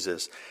in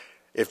Jesus.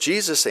 If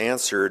Jesus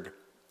answered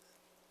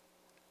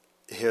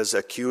his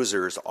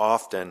accusers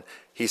often,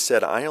 he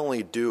said, I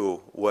only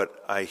do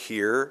what I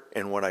hear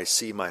and what I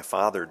see my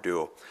Father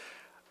do.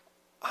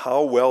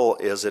 How well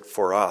is it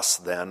for us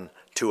then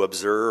to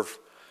observe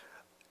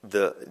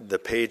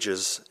the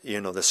pages,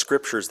 the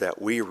scriptures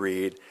that we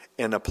read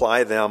and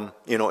apply them?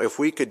 If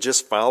we could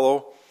just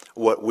follow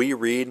what we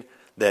read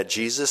that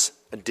Jesus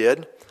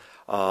did,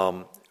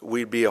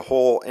 we'd be in a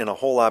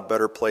whole lot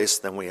better place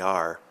than we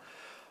are.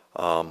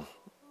 And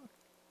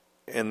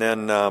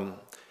then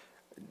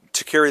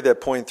to carry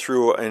that point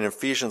through, in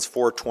Ephesians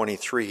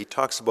 4:23, he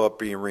talks about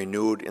being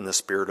renewed in the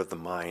spirit of the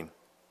mind.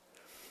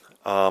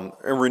 And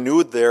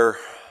renewed there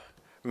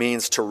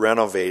means to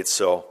renovate.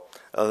 So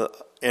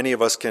any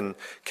of us can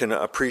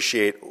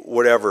appreciate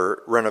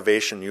whatever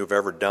renovation you've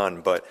ever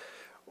done. But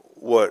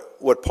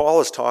what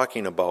Paul is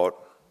talking about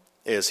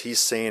is he's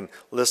saying,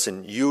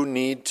 listen, you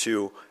need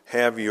to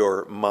have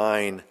your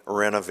mind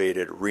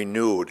renovated,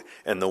 renewed,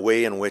 and the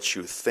way in which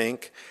you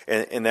think.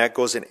 And that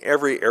goes in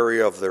every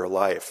area of their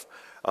life.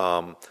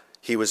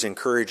 He was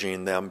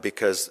encouraging them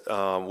because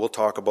we'll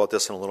talk about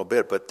this in a little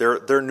bit, but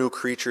they're new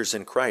creatures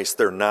in Christ.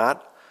 They're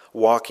not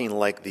walking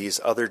like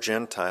these other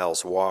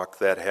Gentiles walk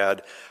that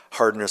had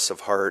hardness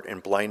of heart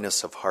and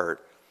blindness of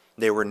heart.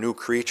 They were new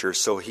creatures.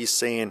 So he's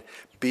saying,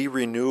 be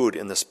renewed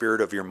in the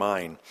spirit of your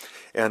mind.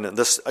 And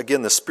this,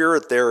 again, the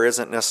Spirit there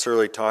isn't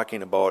necessarily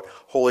talking about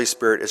Holy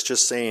Spirit. It's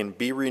just saying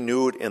be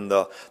renewed in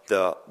the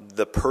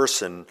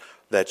person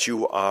that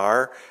you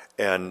are,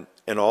 and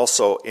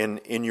also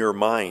in your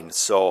mind.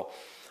 So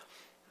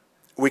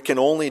we can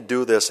only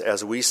do this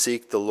as we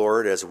seek the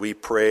Lord, as we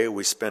pray,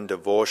 we spend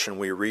devotion,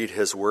 we read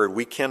His Word.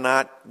 We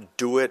cannot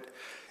do it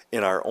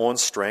in our own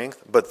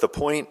strength, but the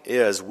point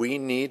is we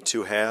need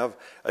to have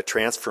a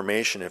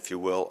transformation, if you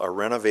will, a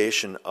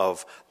renovation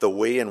of the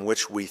way in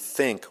which we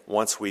think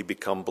once we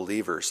become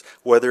believers,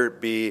 whether it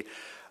be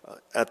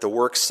at the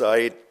work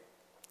site,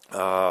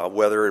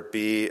 whether it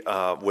be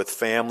with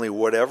family,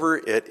 whatever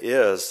it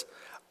is,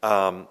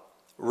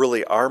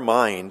 really our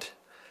mind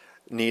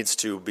needs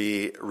to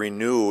be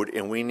renewed,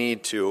 and we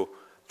need to,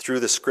 through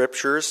the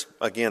Scriptures,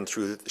 again,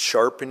 through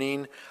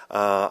sharpening,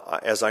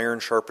 as iron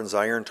sharpens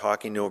iron,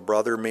 talking to a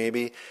brother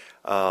maybe,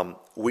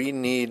 we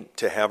need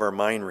to have our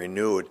mind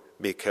renewed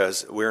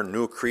because we're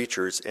new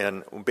creatures,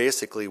 and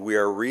basically we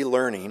are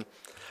relearning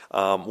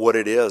what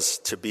it is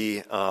to be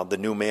the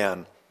new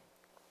man.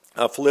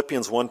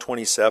 Philippians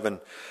 1:27,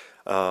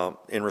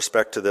 in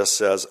respect to this,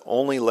 says,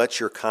 "Only let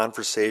your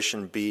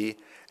conversation be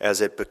as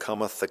it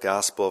becometh the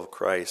gospel of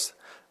Christ,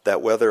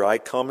 that whether I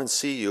come and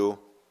see you,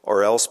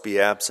 or else be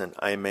absent,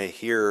 I may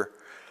hear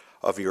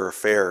of your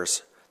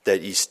affairs,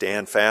 that ye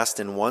stand fast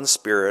in one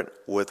spirit,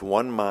 with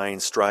one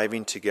mind,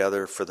 striving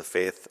together for the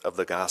faith of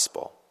the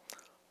gospel."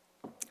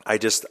 I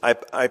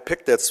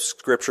picked that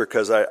scripture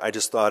because I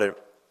just thought it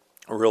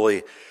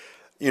really,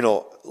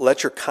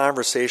 let your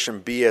conversation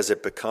be as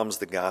it becomes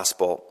the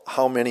gospel.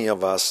 How many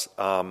of us,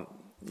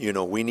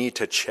 we need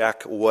to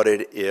check what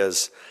it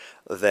is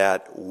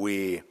that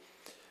we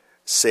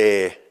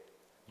say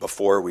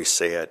before we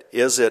say it.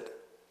 Is it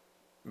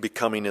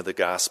becoming of the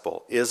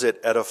gospel? Is it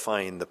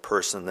edifying the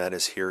person that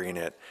is hearing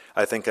it?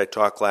 I think I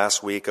talked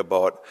last week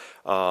about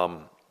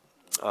love.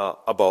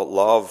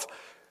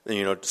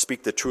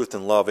 Speak the truth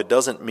in love. It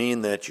doesn't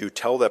mean that you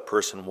tell that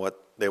person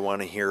what they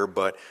want to hear,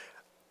 but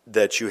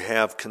that you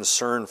have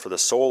concern for the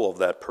soul of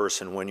that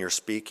person when you're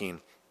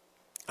speaking.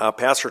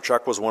 Pastor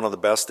Chuck was one of the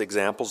best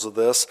examples of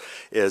this.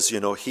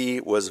 He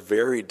was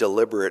very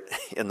deliberate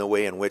in the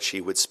way in which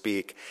he would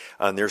speak,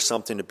 and there's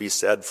something to be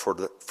said for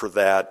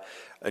that.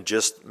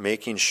 Just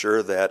making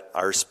sure that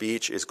our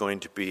speech is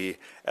going to be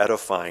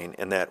edifying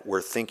and that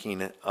we're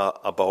thinking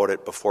about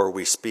it before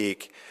we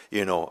speak.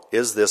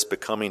 Is this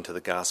becoming to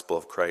the gospel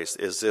of Christ?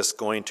 Is this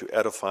going to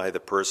edify the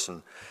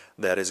person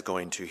that is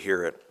going to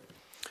hear it?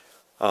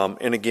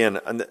 And again,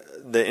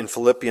 in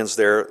Philippians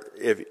there,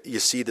 if you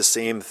see the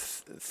same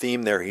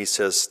theme there, he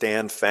says,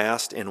 stand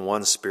fast in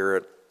one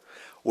spirit,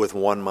 with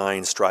one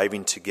mind,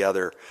 striving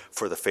together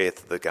for the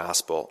faith of the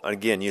gospel. And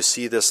again, you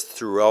see this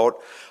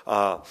throughout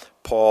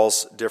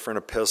Paul's different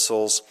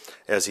epistles.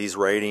 As he's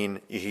writing,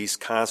 he's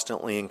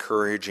constantly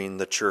encouraging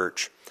the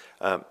church.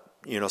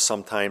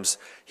 Sometimes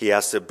he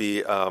has to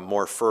be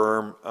more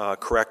firm,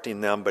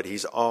 correcting them, but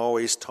he's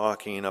always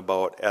talking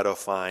about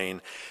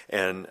edifying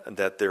and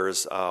that there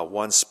is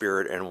one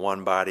spirit and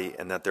one body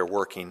and that they're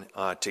working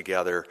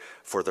together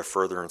for the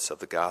furtherance of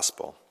the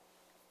gospel.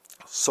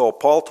 So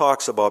Paul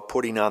talks about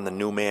putting on the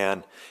new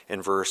man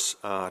in verse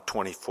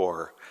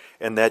 24,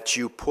 and that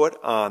you put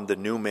on the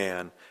new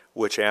man,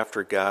 which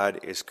after God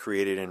is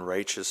created in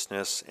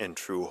righteousness and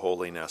true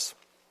holiness.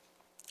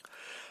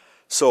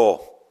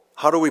 So,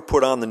 how do we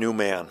put on the new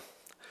man?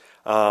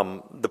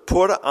 The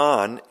put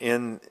on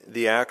in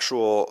the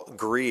actual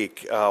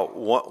Greek,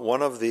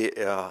 one of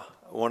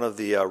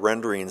the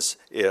renderings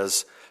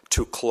is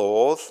to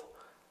clothe,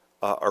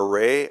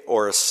 array,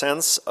 or a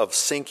sense of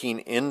sinking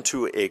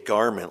into a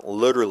garment,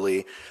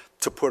 literally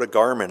to put a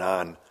garment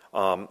on,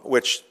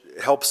 which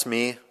helps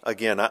me.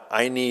 Again,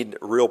 I need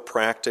real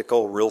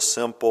practical, real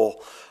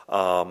simple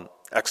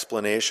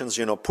explanations.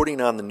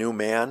 Putting on the new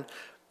man,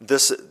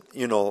 this is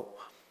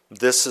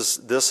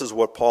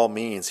what Paul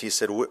means. He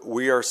said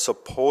we are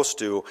supposed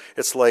to,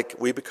 it's like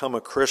we become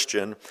a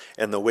Christian,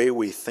 and the way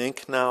we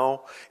think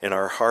now in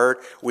our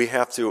heart, we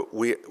have to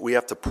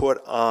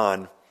put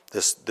on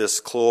this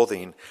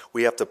clothing.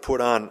 We have to put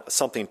on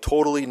something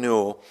totally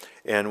new,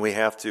 and we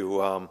have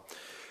to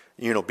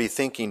be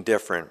thinking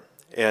different.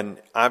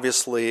 And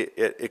obviously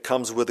it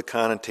comes with the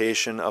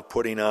connotation of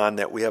putting on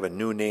that we have a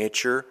new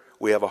nature,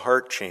 we have a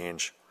heart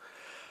change.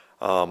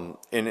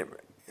 In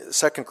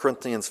 2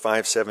 Corinthians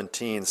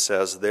 5:17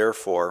 says,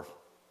 "Therefore,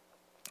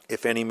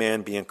 if any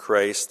man be in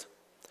Christ,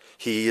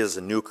 he is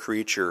a new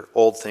creature.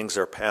 Old things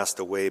are passed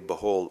away.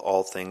 Behold,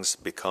 all things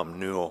become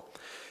new."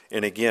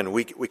 And again,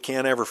 we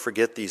can't ever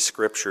forget these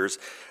scriptures.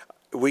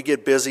 We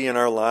get busy in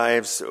our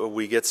lives.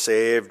 We get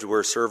saved.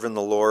 We're serving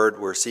the Lord.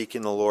 We're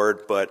seeking the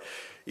Lord. But,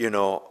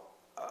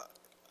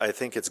 I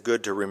think it's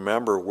good to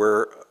remember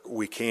where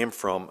we came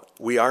from.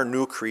 We are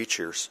new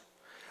creatures.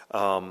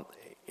 And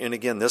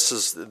again, this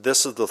is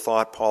the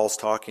thought Paul's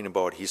talking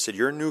about. He said,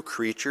 "You're new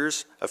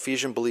creatures,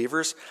 Ephesian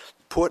believers.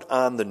 Put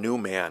on the new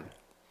man.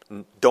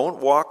 Don't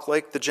walk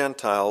like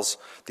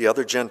the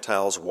other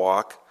Gentiles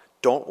walk.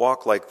 Don't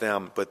walk like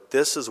them, but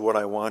this is what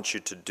I want you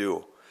to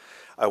do.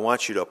 I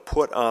want you to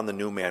put on the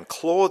new man.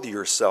 Clothe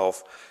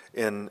yourself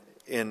in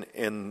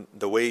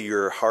the way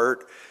your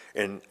heart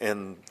and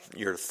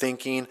your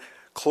thinking.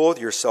 Clothe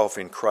yourself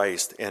in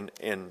Christ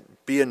and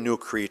be a new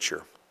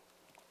creature."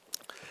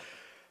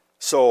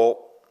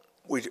 So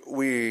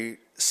we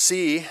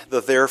see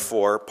the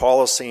therefore.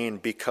 Paul is saying,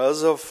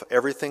 because of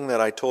everything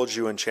that I told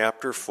you in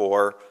chapter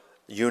 4,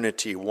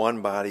 unity,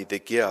 one body, the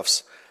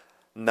gifts,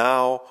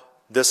 now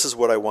this is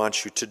what I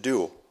want you to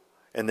do.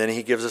 And then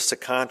he gives us a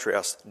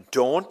contrast.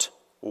 Don't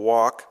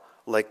walk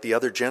like the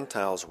other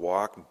Gentiles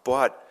walk,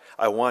 but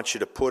I want you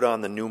to put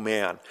on the new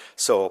man.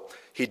 So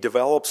he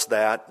develops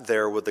that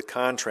there with the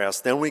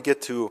contrast. Then we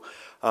get to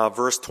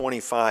verse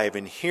 25,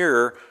 and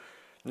here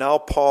now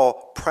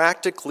Paul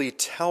practically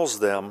tells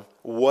them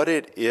what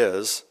it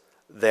is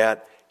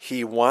that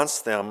he wants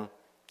them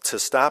to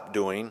stop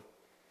doing,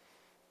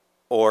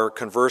 or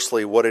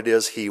conversely, what it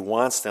is he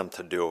wants them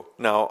to do.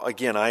 Now,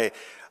 again, I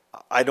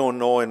don't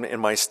know in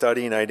my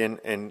studying, I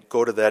didn't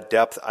go to that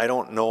depth. I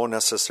don't know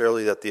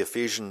necessarily that the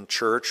Ephesian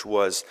church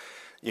was,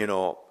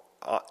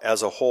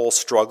 as a whole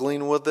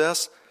struggling with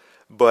this.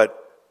 But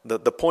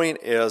the point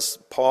is,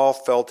 Paul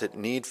felt it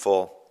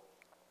needful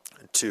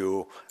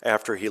to,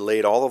 after he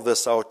laid all of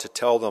this out, to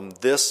tell them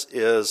this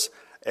is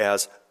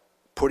as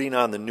putting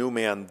on the new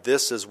man.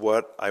 This is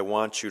what I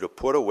want you to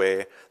put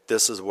away.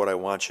 This is what I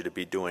want you to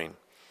be doing.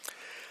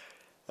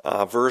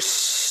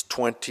 Verse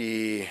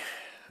 20...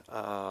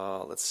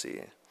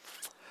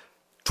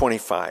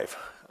 25.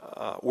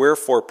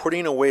 "Wherefore,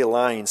 putting away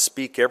lying,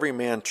 speak every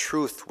man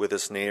truth with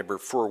his neighbor,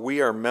 for we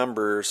are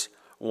members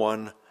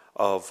one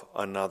of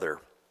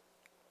another."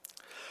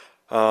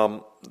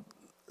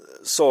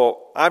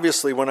 So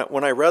obviously,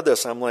 when I read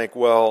this, I'm like,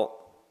 well,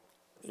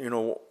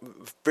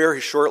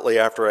 very shortly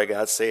after I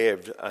got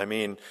saved,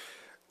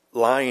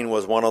 lying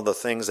was one of the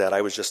things that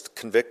I was just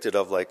convicted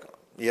of. Like,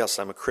 yes,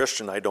 I'm a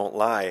Christian, I don't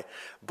lie,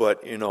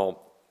 but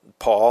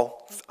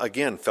Paul,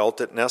 again, felt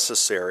it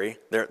necessary.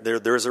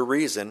 There's a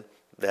reason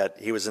that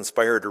he was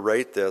inspired to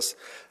write this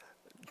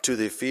to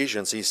the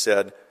Ephesians. He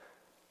said,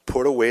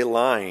 put away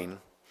lying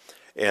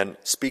and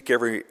speak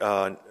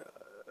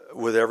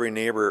with every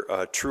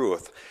neighbor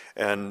truth.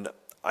 And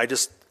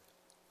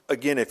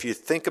again, if you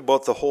think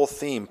about the whole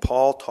theme,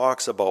 Paul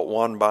talks about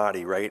one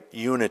body, right?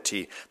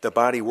 Unity, the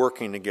body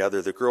working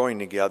together, the growing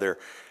together.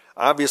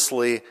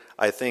 Obviously,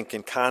 I think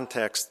in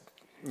context,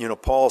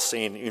 Paul's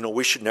saying,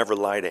 we should never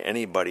lie to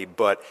anybody.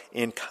 But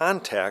in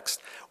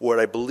context, what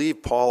I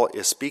believe Paul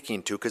is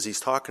speaking to, because he's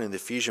talking to the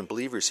Ephesian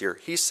believers here,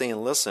 he's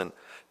saying, listen,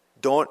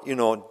 don't,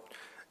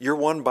 you're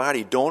one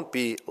body. Don't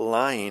be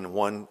lying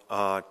one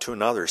to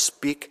another.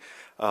 Speak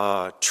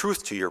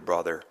truth to your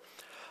brother.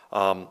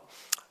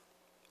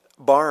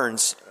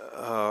 Barnes,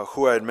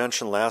 who I had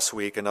mentioned last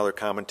week, another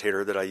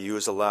commentator that I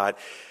use a lot,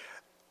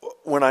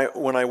 when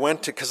I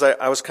went to, because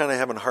I was kind of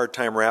having a hard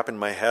time wrapping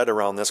my head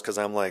around this, because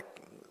I'm like,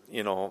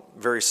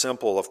 very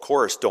simple, of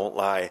course, don't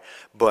lie.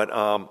 But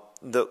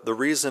the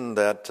reason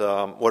that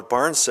what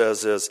Barnes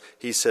says is,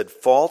 he said,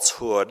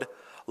 falsehood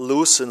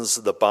loosens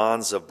the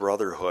bonds of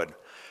brotherhood.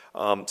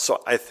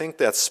 So I think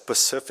that's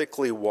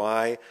specifically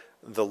why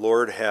the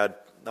Lord had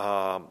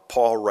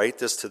Paul write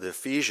this to the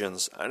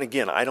Ephesians. And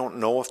again, I don't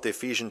know if the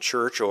Ephesian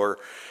church or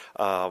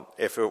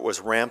if it was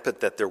rampant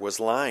that there was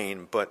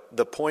lying, but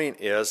the point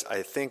is,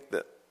 I think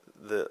that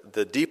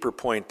the deeper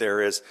point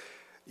there is,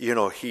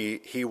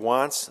 he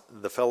wants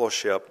the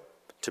fellowship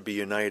to be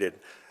united,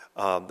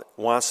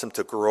 wants them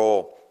to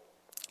grow.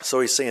 So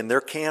he's saying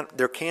there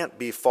can't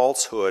be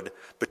falsehood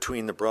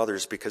between the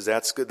brothers, because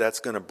that's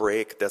going to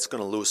break, that's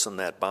going to loosen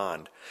that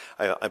bond.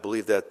 I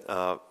believe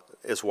that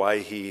is why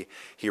he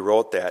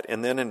wrote that.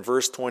 And then in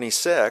verse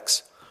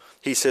 26,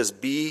 he says,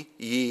 "Be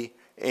ye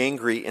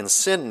angry and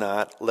sin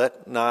not,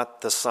 let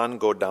not the sun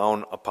go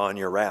down upon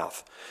your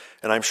wrath."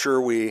 And I'm sure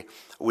we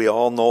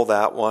all know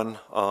that one.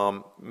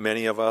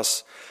 Many of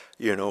us,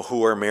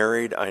 who are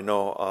married. I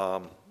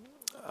know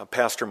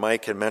Pastor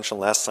Mike had mentioned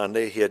last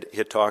Sunday, he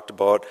had talked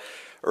about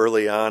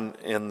early on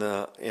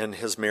in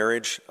his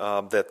marriage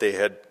that they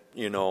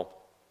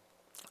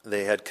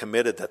had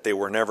committed that they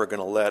were never going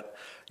to let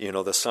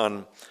the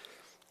sun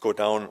go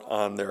down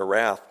on their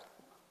wrath.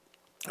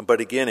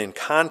 But again, in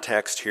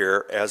context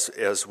here,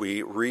 as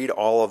we read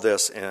all of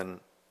this, and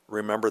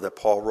remember that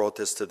Paul wrote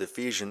this to the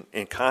Ephesians,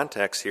 in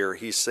context here,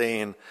 he's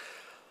saying,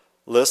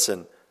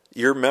 listen,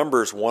 you're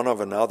members one of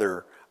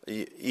another.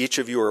 Each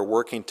of you are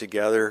working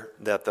together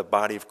that the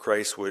body of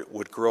Christ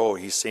would grow.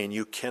 He's saying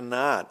you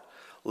cannot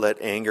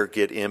let anger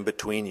get in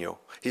between you.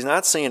 He's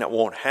not saying it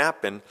won't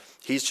happen.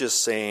 He's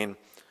just saying,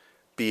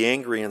 be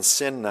angry and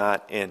sin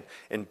not, and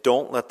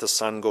don't let the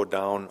sun go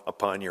down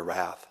upon your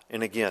wrath.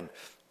 And again,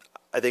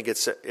 I think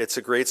it's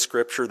a great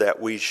scripture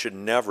that we should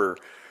never,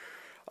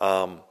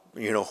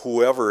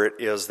 whoever it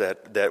is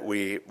that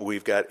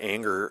we've got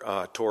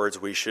anger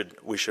towards, we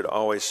should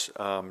always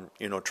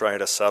try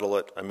to settle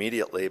it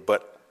immediately.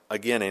 But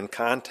again, in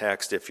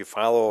context, if you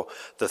follow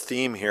the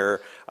theme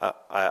here,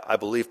 I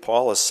believe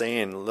Paul is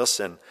saying,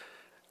 listen,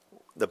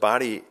 the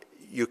body.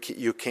 You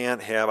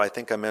can't have, I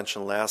think I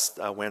mentioned last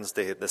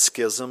Wednesday, the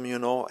schism,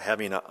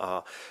 having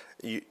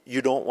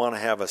you don't want to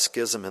have a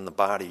schism in the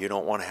body. You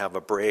don't want to have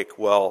a break.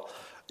 Well,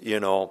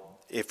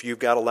 if you've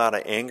got a lot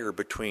of anger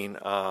between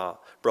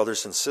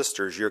brothers and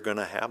sisters, you're going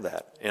to have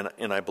that.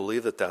 And I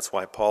believe that that's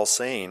why Paul's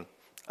saying,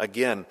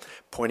 again,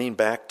 pointing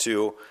back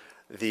to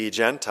the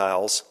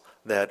Gentiles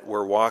that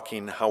were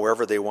walking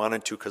however they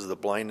wanted to because of the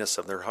blindness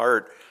of their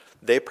heart.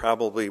 They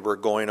probably were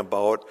going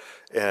about,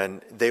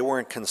 and they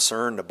weren't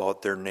concerned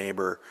about their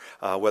neighbor,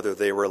 whether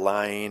they were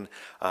lying,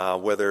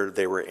 whether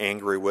they were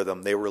angry with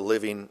them. They were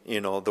living,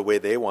 the way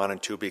they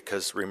wanted to,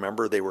 because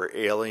remember, they were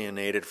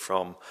alienated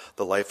from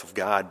the life of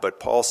God. But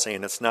Paul's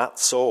saying it's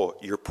not so.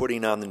 You're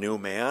putting on the new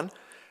man.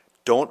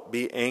 Don't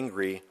be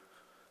angry,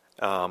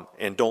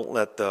 and don't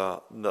let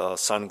the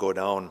sun go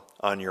down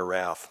on your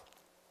wrath.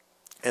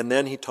 And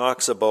then he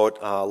talks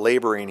about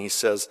laboring. He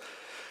says,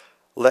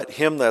 let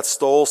him that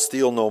stole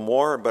steal no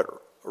more, but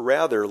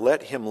rather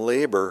let him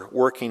labor,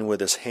 working with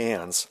his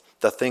hands,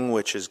 the thing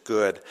which is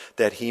good,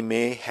 that he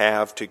may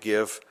have to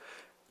give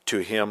to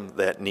him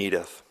that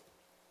needeth.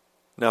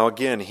 Now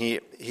again, he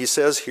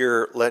says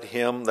here, let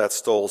him that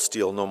stole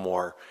steal no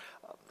more.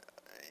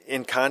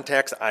 In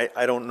context,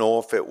 I don't know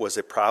if it was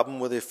a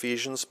problem with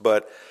Ephesians,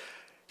 but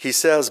he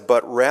says,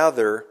 but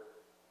rather,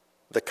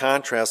 the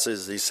contrast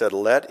is, he said,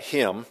 let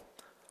him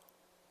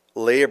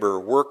labor,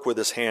 work with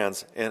his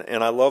hands.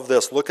 And I love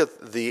this. Look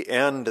at the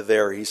end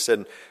there. He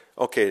said,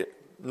 okay,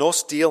 no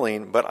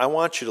stealing, but I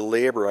want you to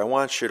labor. I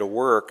want you to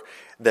work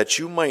that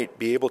you might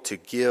be able to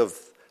give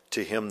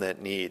to him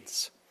that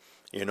needs.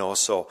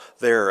 So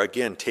there,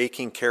 again,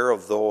 taking care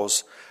of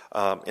those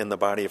in the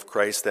body of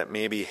Christ that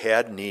maybe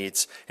had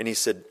needs. And he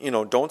said,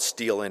 don't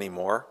steal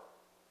anymore.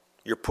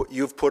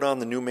 You've put on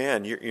the new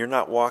man. You're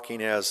not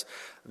walking as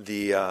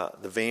the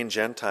vain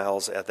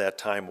Gentiles at that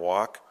time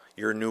walk.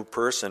 You're a new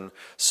person,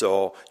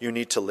 so you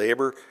need to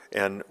labor,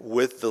 and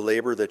with the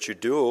labor that you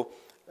do,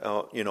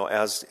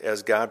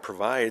 as God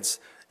provides,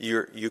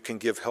 you can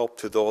give help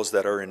to those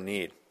that are in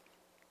need.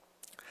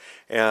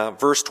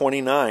 Verse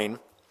 29,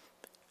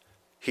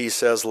 he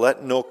says,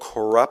 let no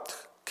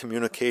corrupt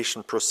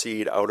communication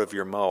proceed out of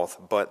your mouth,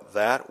 but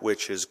that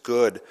which is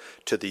good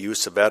to the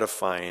use of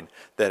edifying,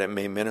 that it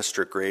may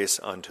minister grace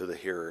unto the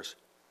hearers.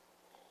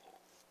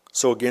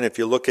 So again, if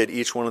you look at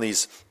each one of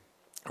these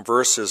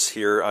verses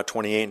here,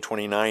 28 and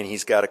 29,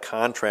 he's got a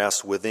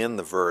contrast within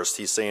the verse.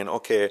 He's saying,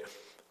 okay,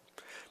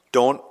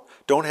 don't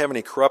have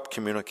any corrupt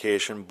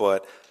communication,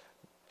 but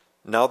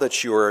now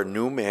that you are a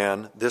new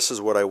man, this is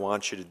what I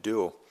want you to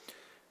do.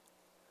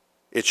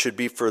 It should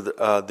be for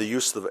the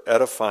use of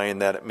edifying,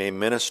 that it may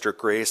minister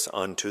grace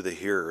unto the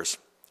hearers.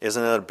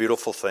 Isn't that a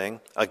beautiful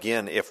thing?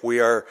 Again, if we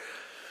are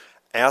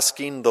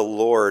asking the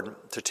Lord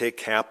to take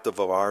captive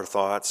of our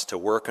thoughts, to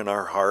work in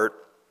our heart,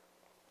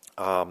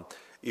 then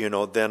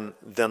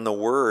the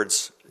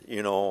words,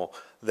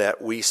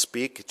 that we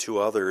speak to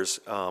others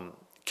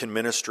can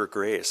minister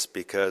grace,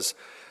 because,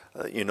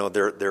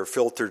 they're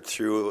filtered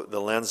through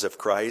the lens of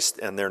Christ,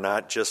 and they're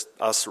not just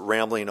us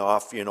rambling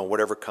off,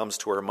 whatever comes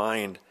to our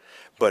mind,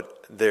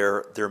 but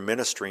they're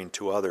ministering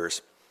to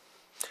others.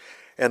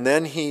 And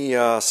then he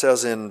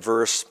says in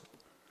verse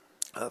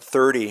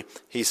 30,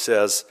 he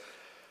says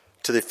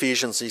to the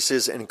Ephesians, he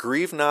says, and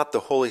grieve not the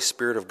Holy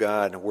Spirit of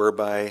God,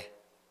 whereby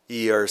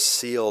ye are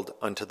sealed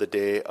unto the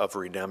day of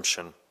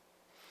redemption.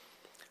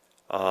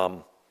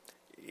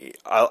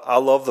 I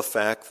love the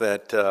fact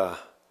that,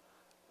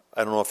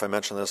 I don't know if I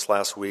mentioned this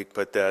last week,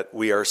 but that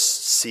we are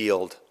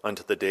sealed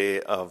unto the day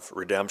of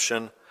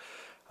redemption.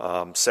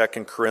 2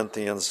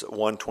 Corinthians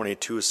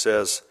 1:22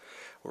 says,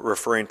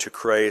 referring to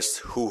Christ,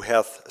 who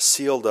hath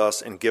sealed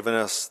us and given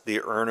us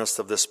the earnest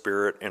of the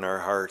Spirit in our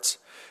hearts.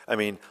 I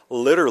mean,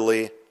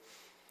 literally,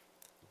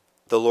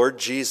 the Lord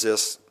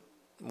Jesus,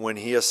 when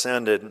he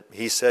ascended,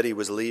 he said he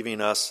was leaving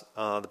us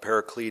the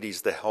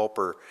Paracletes, the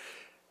helper.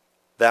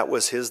 That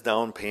was his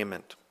down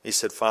payment. He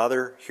said,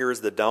 Father,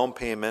 here's the down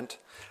payment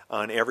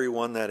on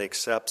everyone that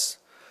accepts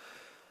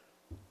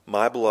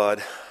my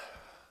blood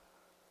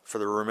for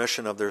the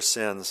remission of their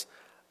sins.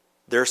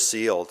 They're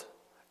sealed.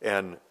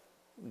 And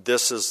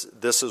this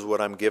is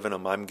what I'm giving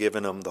them. I'm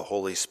giving them the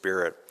Holy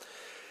Spirit.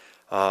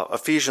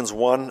 Ephesians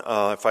 1,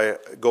 if I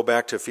go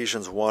back to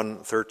Ephesians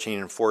 1, 13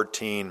 and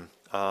 14,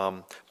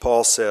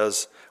 Paul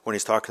says, when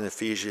he's talking to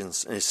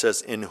Ephesians, and he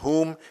says, "In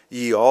whom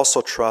ye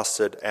also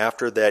trusted,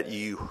 after that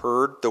ye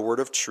heard the word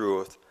of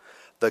truth,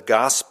 the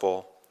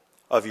gospel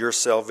of your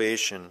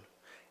salvation,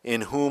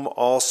 in whom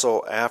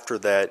also after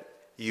that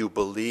you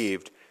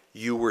believed,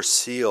 you were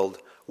sealed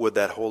with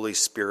that Holy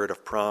Spirit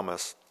of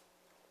promise,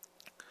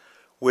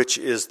 which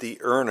is the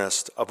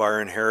earnest of our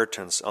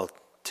inheritance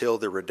until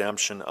the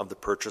redemption of the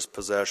purchased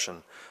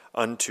possession,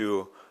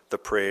 unto the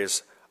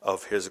praise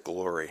of his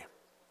glory."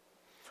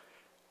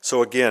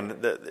 So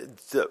again,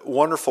 the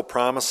wonderful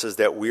promise is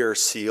that we are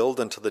sealed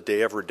until the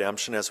day of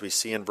redemption, as we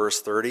see in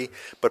verse 30.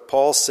 But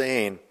Paul's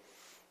saying,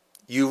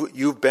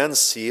 you've been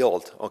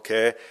sealed,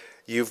 okay?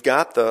 You've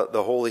got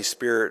the Holy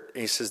Spirit.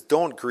 And he says,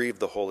 don't grieve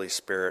the Holy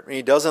Spirit. And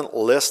he doesn't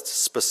list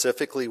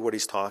specifically what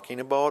he's talking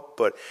about,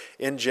 but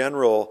in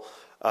general,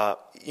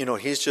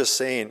 he's just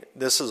saying,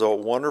 this is a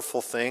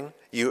wonderful thing.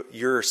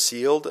 You're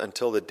sealed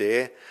until the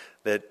day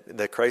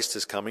that Christ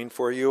is coming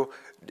for you.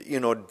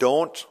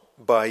 Don't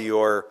by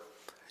your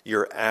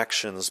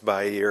actions,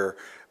 by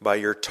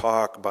your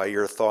talk, by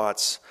your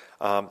thoughts,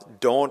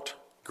 don't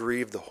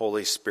grieve the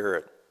Holy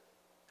Spirit.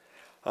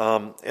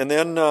 And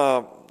then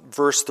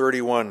verse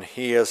 31,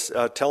 he is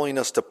telling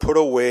us to put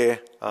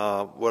away,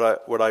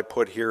 what I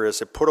put here is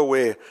to put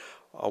away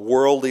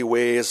worldly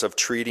ways of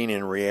treating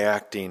and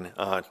reacting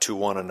to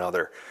one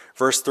another.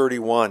 Verse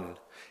 31,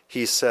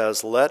 he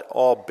says, "Let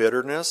all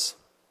bitterness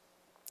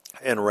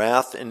and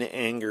wrath and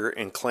anger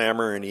and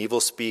clamor and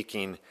evil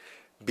speaking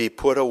be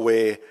put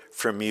away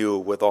from you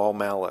with all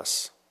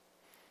malice."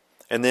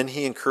 And then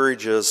he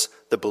encourages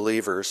the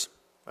believers.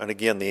 And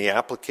again, the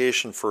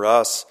application for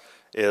us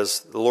is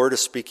the Lord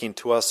is speaking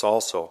to us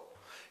also.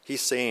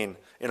 He's saying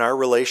in our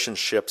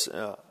relationships,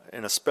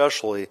 and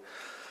especially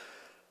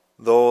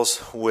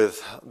those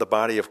with the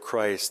body of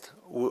Christ,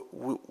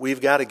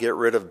 we've got to get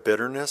rid of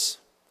bitterness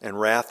and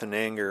wrath and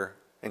anger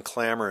and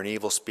clamor and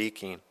evil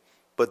speaking.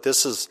 But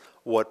this is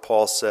what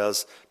Paul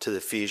says to the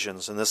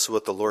Ephesians, and this is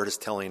what the Lord is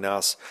telling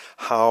us,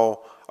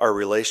 how our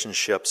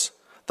relationships,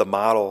 the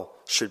model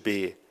should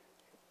be.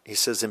 He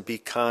says, "And be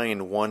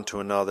kind one to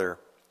another,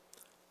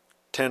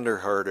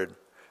 tender-hearted,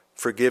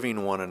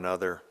 forgiving one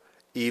another,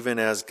 even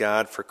as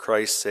God for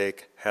Christ's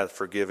sake hath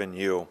forgiven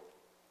you."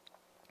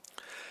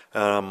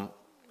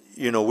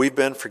 We've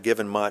been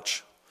forgiven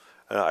much.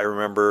 I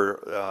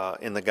remember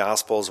in the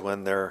Gospels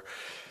when there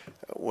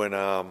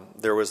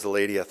was the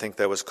lady, I think,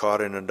 that was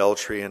caught in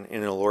adultery, and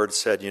the Lord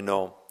said,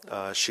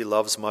 she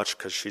loves much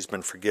because she's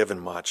been forgiven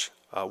much.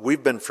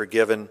 We've been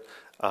forgiven.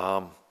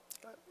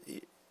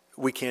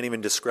 We can't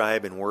even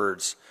describe in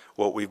words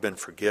what we've been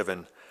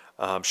forgiven.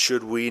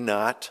 Should we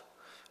not,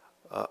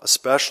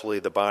 especially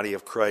the body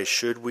of Christ,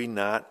 should we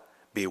not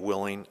be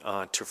willing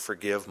to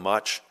forgive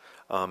much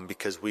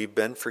because we've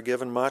been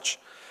forgiven much?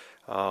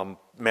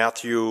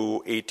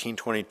 Matthew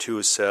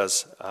 18:22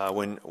 says,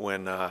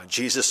 when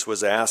Jesus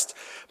was asked,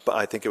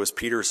 I think it was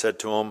Peter said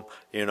to him,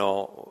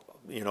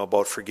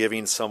 about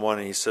forgiving someone,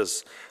 and he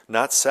says,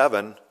 not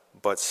 7,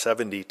 but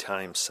 70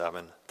 times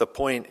 7. The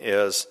point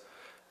is,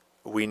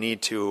 we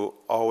need to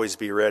always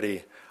be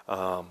ready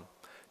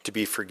to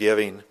be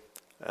forgiving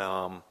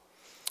to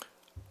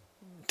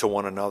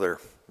one another,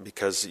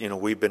 because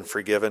we've been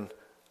forgiven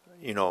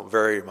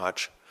very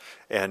much.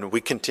 And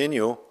we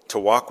continue to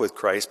walk with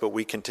Christ, but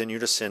we continue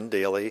to sin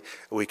daily.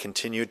 We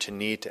continue to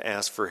need to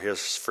ask for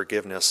his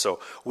forgiveness. So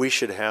we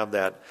should have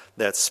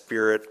that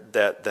spirit,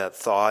 that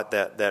thought,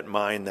 that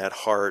mind, that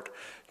heart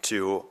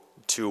to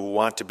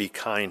want to be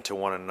kind to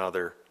one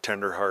another,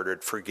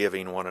 tenderhearted,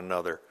 forgiving one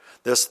another.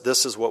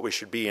 This is what we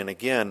should be. And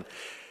again,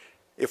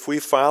 if we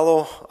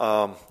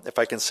follow, if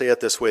I can say it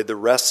this way, the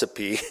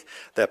recipe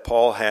that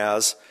Paul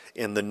has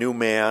in the new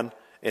man,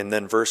 and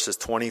then verses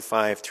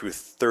 25 through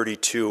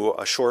 32,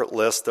 a short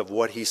list of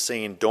what he's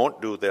saying,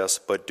 don't do this,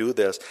 but do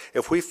this.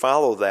 If we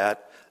follow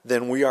that,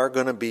 then we are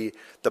going to be,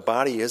 the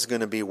body is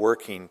going to be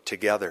working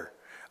together.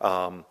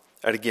 And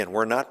again,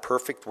 we're not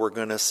perfect, we're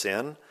going to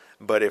sin,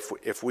 but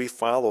if we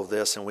follow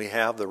this and we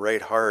have the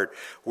right heart,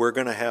 we're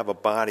going to have a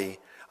body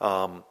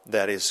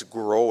that is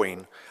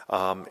growing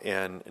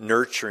and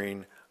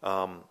nurturing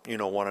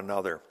one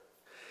another.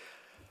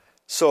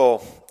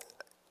 So,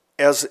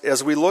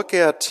 as we look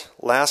at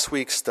last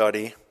week's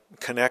study,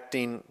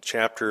 connecting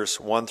chapters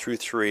 1 through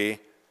 3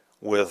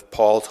 with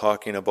Paul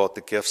talking about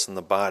the gifts in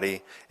the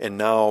body, and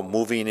now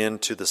moving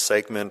into the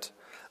segment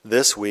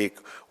this week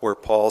where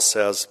Paul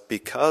says,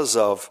 because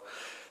of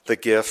the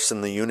gifts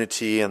and the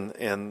unity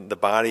and the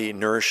body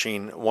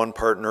nourishing, one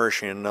part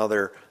nourishing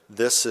another,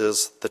 this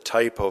is the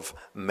type of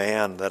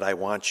man that I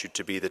want you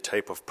to be, the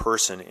type of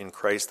person in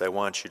Christ I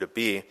want you to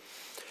be.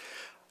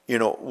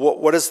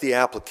 What is the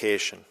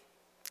application?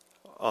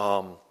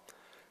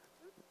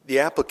 The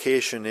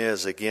application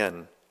is,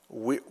 again,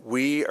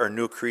 we are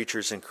new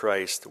creatures in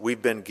Christ.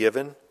 We've been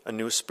given a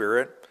new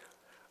spirit.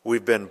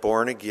 We've been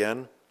born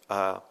again.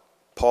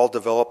 Paul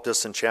developed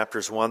this in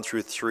chapters 1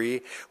 through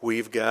 3.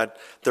 We've got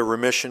the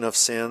remission of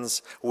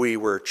sins. We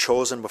were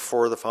chosen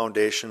before the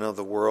foundation of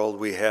the world.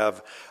 We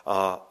have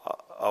a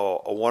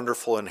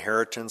wonderful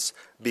inheritance.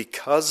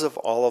 Because of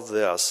all of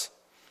this,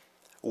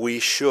 we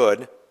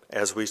should,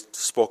 as we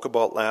spoke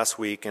about last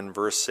week in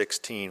verse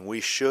 16,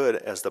 we should,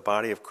 as the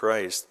body of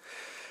Christ,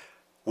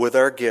 with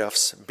our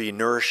gifts, be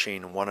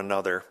nourishing one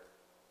another,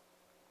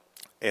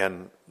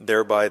 and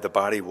thereby the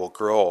body will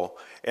grow.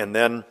 And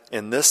then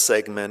in this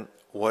segment,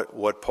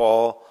 what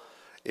Paul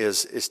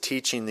is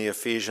teaching the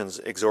Ephesians,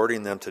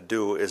 exhorting them to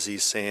do, is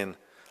he's saying,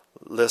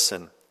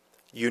 listen,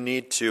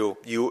 you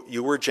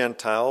were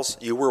Gentiles,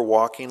 you were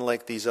walking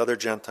like these other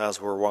Gentiles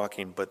were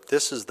walking, but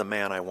this is the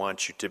man I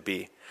want you to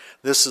be.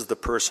 This is the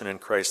person in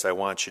Christ I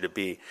want you to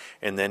be.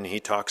 And then he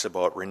talks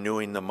about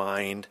renewing the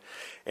mind,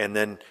 and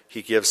then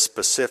he gives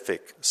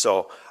specific.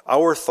 So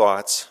our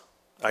thoughts,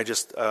 I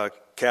just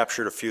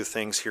captured a few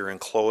things here in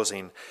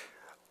closing.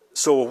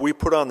 So we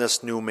put on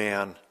this new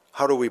man.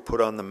 How do we put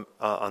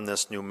on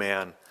this new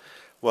man?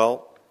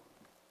 Well,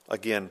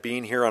 again,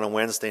 being here on a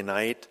Wednesday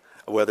night,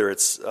 whether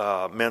it's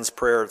men's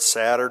prayer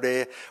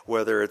Saturday,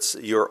 whether it's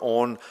your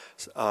own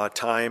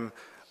time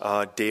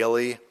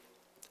daily,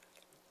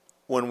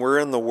 when we're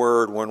in the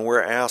Word, when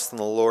we're asking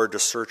the Lord to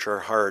search our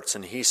hearts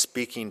and He's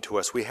speaking to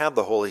us, we have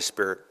the Holy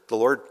Spirit. The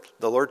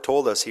Lord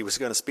told us He was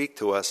going to speak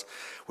to us.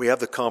 We have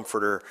the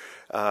Comforter.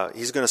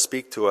 He's going to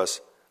speak to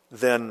us.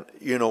 Then,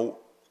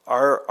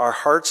 our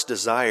heart's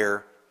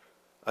desire.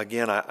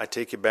 Again, I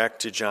take you back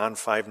to John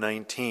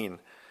 5:19.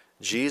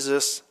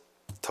 Jesus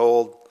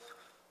told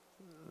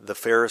the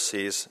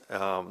Pharisees,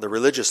 the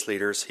religious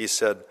leaders, He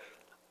said,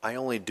 I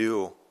only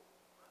do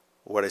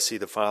what I see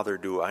the Father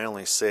do. I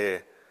only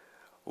say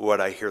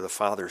what I hear the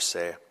Father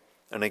say.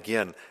 And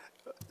again,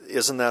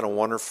 isn't that a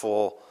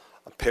wonderful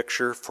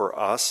picture for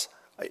us?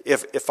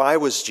 If I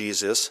was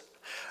Jesus,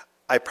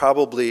 I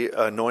probably,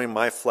 knowing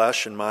my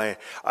flesh and I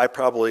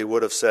probably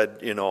would have said,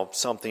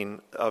 something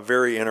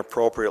very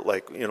inappropriate,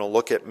 like,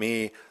 look at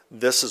me,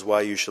 this is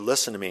why you should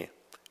listen to me.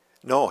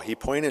 No, he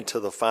pointed to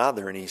the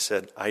Father and he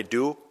said, I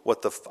do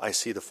what I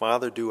see the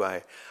Father do.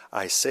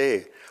 I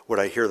say what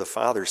I hear the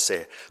Father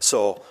say.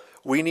 So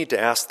we need to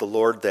ask the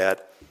Lord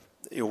that.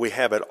 We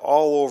have it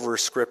all over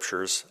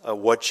Scriptures,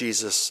 what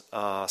Jesus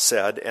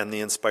said and the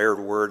inspired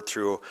word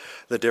through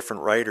the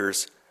different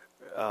writers.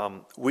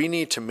 We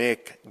need to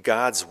make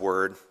God's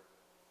word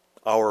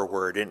our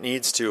word. It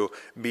needs to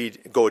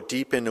go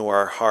deep into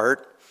our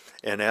heart,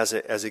 and as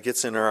it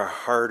gets in our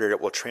heart, it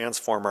will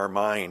transform our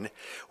mind.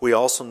 We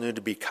also need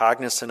to be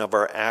cognizant of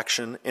our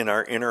action in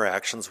our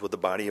interactions with the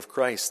body of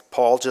Christ.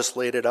 Paul just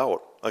laid it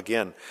out.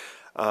 Again,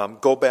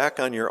 go back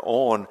on your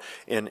own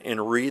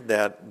and read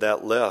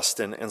that list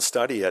and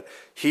study it.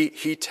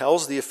 He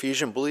tells the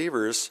Ephesian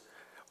believers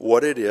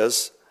what it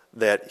is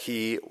that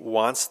he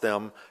wants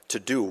them to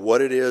do, what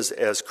it is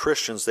as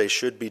Christians they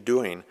should be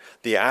doing,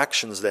 the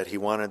actions that he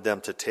wanted them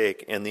to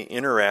take, and the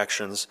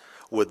interactions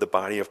with the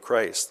body of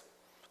Christ.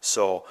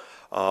 So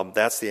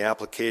that's the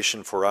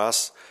application for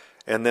us.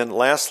 And then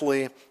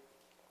lastly,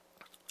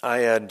 I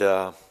had,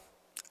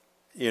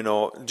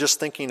 just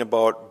thinking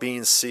about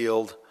being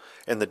sealed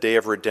and the day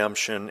of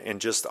redemption and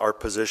just our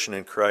position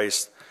in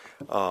Christ.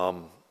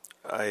 I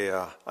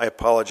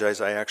apologize.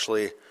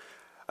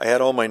 I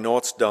had all my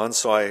notes done,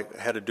 so I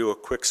had to do a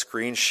quick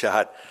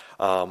screenshot.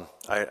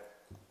 I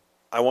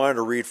wanted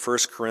to read 1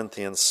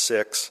 Corinthians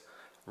 6,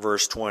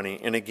 verse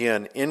 20. And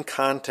again, in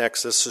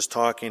context, this is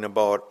talking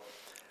about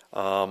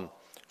the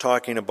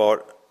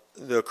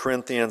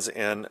Corinthians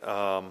and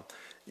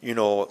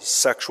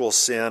sexual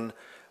sin,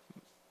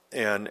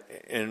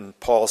 and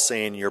Paul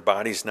saying your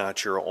body's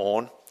not your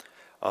own.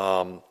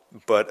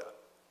 But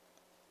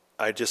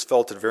I just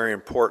felt it very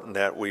important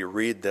that we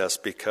read this,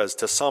 because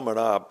to sum it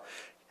up,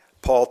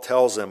 Paul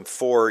tells them,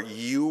 for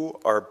you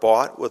are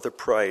bought with a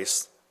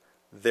price,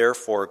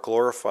 therefore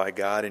glorify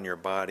God in your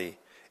body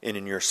and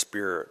in your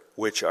spirit,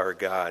 which are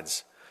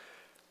God's.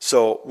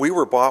 So we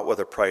were bought with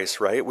a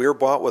price, right? We were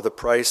bought with a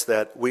price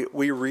that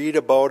we read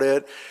about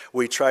it,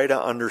 we try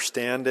to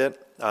understand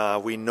it,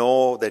 we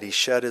know that he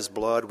shed his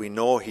blood, we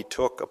know he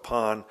took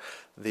upon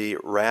the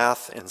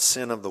wrath and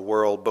sin of the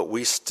world, but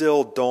we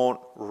still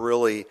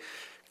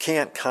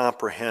can't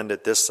comprehend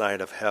it this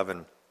side of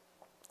heaven.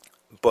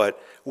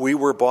 But we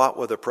were bought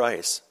with a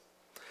price.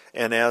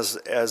 And as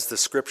the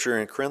scripture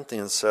in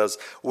Corinthians says,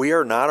 we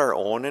are not our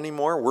own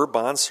anymore. We're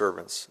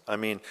bondservants. I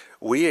mean,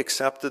 we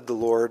accepted the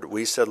Lord.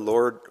 We said,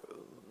 Lord,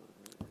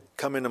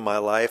 come into my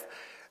life.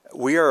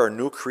 We are a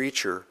new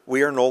creature.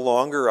 We are no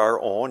longer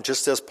our own.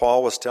 Just as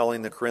Paul was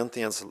telling the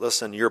Corinthians,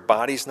 listen, your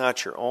body's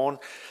not your own.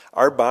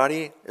 Our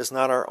body is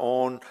not our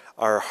own.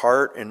 Our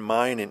heart and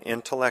mind and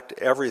intellect,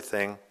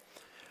 everything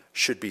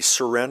should be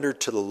surrendered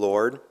to the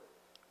Lord.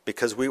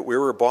 Because we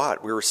were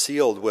bought, we were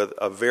sealed with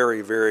a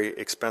very, very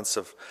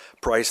expensive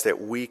price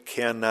that we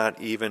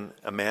cannot even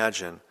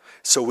imagine.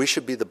 So we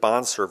should be the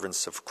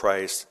bondservants of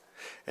Christ.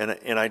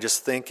 And I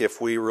just think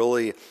if we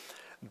really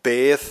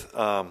bathe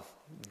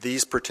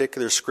these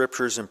particular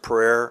scriptures in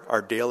prayer,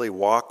 our daily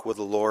walk with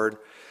the Lord,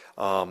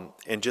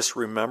 and just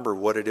remember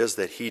what it is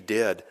that he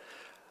did,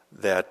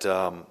 that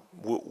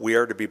we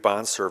are to be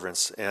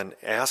bondservants, and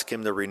ask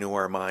him to renew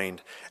our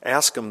mind.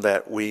 Ask him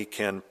that we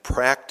can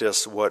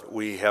practice what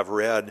we have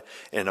read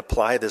and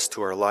apply this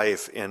to our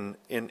life in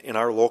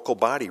our local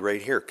body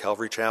right here,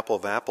 Calvary Chapel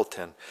of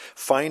Appleton.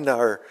 Find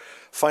out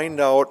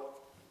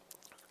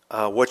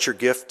what your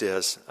gift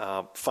is.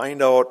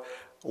 Find out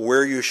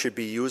where you should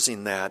be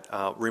using that.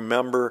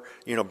 Remember,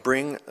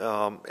 bring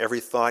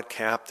every thought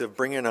captive,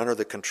 bring it under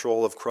the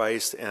control of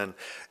Christ, and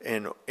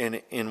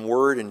in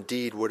word and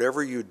deed,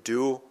 whatever you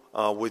do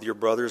with your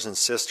brothers and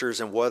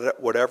sisters, and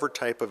whatever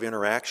type of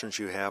interactions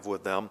you have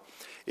with them,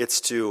 it's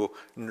to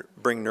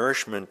bring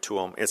nourishment to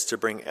them. It's to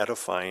bring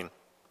edifying,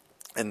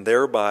 and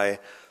thereby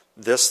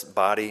this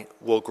body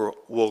will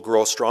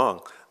grow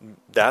strong.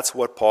 That's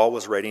what Paul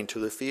was writing to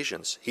the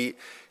Ephesians.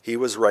 He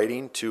was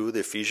writing to the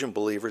Ephesian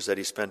believers that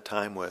he spent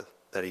time with,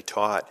 that he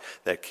taught,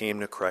 that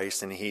came to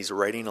Christ, and he's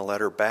writing a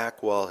letter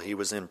back while he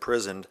was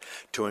imprisoned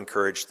to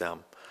encourage them.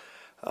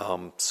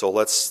 So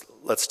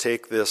let's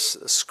take this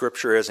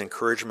scripture as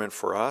encouragement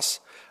for us.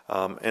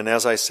 And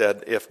as I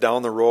said, if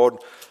down the road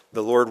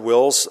the Lord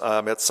wills,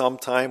 at some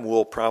time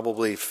we'll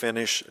probably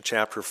finish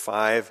chapter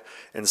 5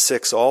 and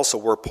 6 also,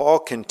 where Paul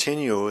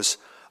continues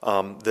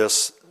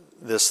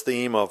this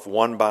theme of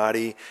one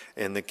body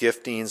and the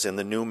giftings and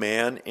the new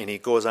man, and he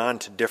goes on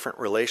to different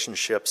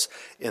relationships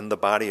in the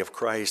body of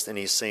Christ, and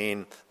he's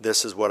saying,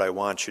 this is what I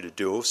want you to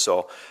do.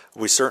 So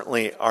we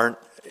certainly aren't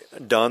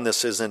done.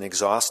 This isn't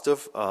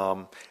exhaustive.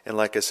 And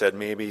like I said,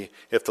 maybe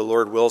if the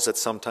Lord wills at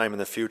some time in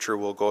the future,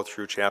 we'll go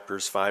through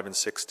chapters 5 and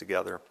 6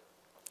 together.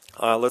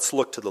 Let's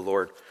look to the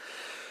Lord.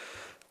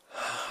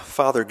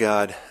 Father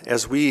God,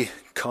 as we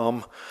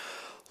come,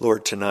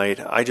 Lord, tonight,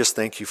 I just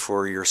thank you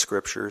for your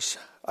scriptures.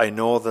 I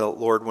know that,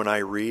 Lord, when I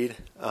read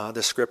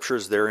the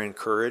scriptures, they're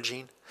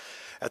encouraging.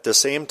 At the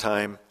same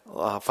time,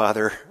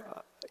 Father,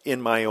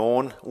 in my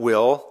own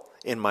will,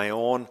 in my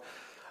own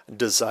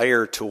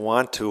desire to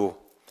want to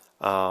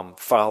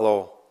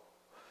follow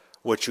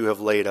what you have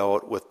laid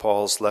out with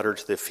Paul's letter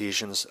to the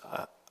Ephesians,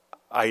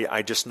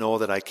 I just know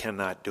that I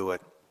cannot do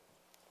it.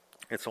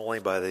 It's only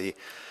by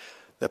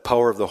the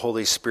power of the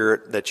Holy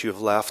Spirit that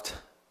you've left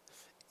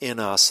in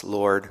us,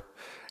 Lord.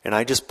 And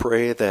I just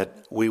pray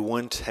that we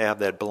wouldn't have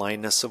that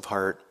blindness of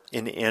heart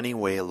in any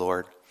way,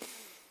 Lord.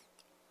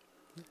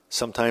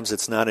 Sometimes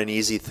it's not an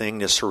easy thing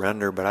to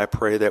surrender, but I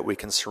pray that we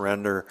can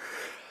surrender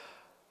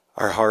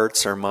our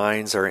hearts, our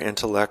minds, our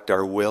intellect,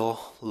 our will,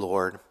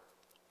 Lord,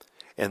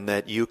 and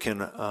that you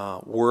can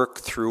work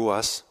through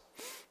us,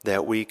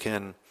 that we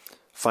can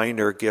find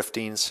our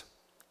giftings,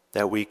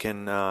 that we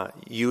can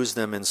use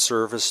them in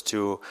service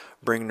to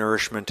bring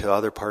nourishment to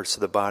other parts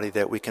of the body,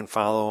 that we can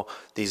follow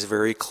these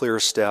very clear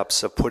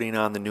steps of putting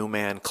on the new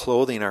man,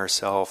 clothing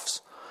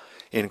ourselves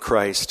in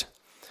Christ.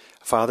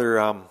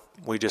 Father,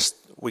 we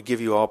give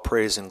you all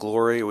praise and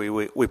glory.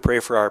 We pray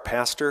for our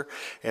pastor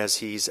as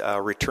he's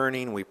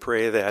returning. We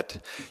pray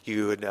that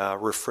you would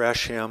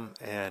refresh him,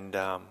 and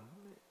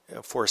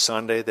for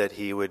Sunday, that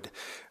he would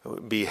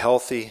be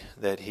healthy,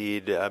 that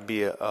he'd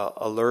be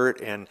alert,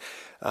 and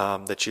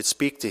that you'd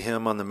speak to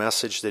him on the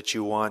message that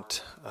you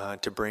want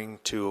to bring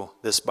to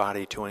this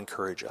body to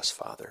encourage us,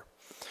 Father.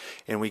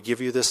 And we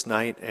give you this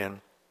night and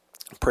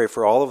pray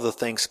for all of the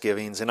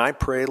Thanksgivings. And I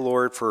pray,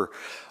 Lord, for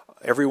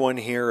everyone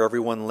here,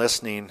 everyone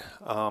listening,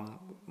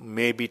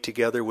 maybe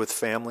together with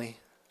family,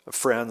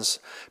 friends,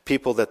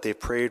 people that they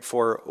prayed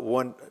for.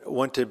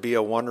 Want to be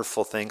a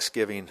wonderful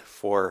Thanksgiving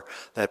for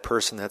that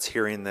person that's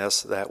hearing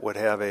this, that would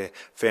have a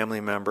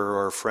family member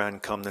or a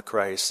friend come to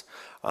Christ.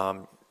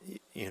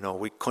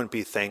 We couldn't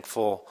be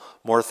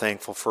more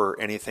thankful for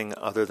anything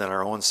other than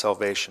our own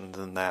salvation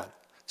than that.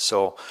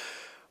 So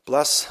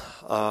bless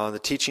the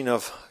teaching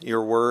of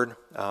your word.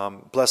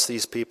 Bless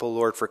these people,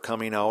 Lord, for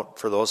coming out,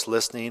 for those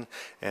listening,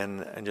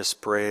 and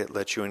just pray,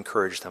 let you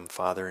encourage them,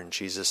 Father, in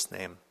Jesus'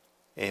 name.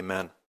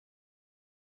 Amen.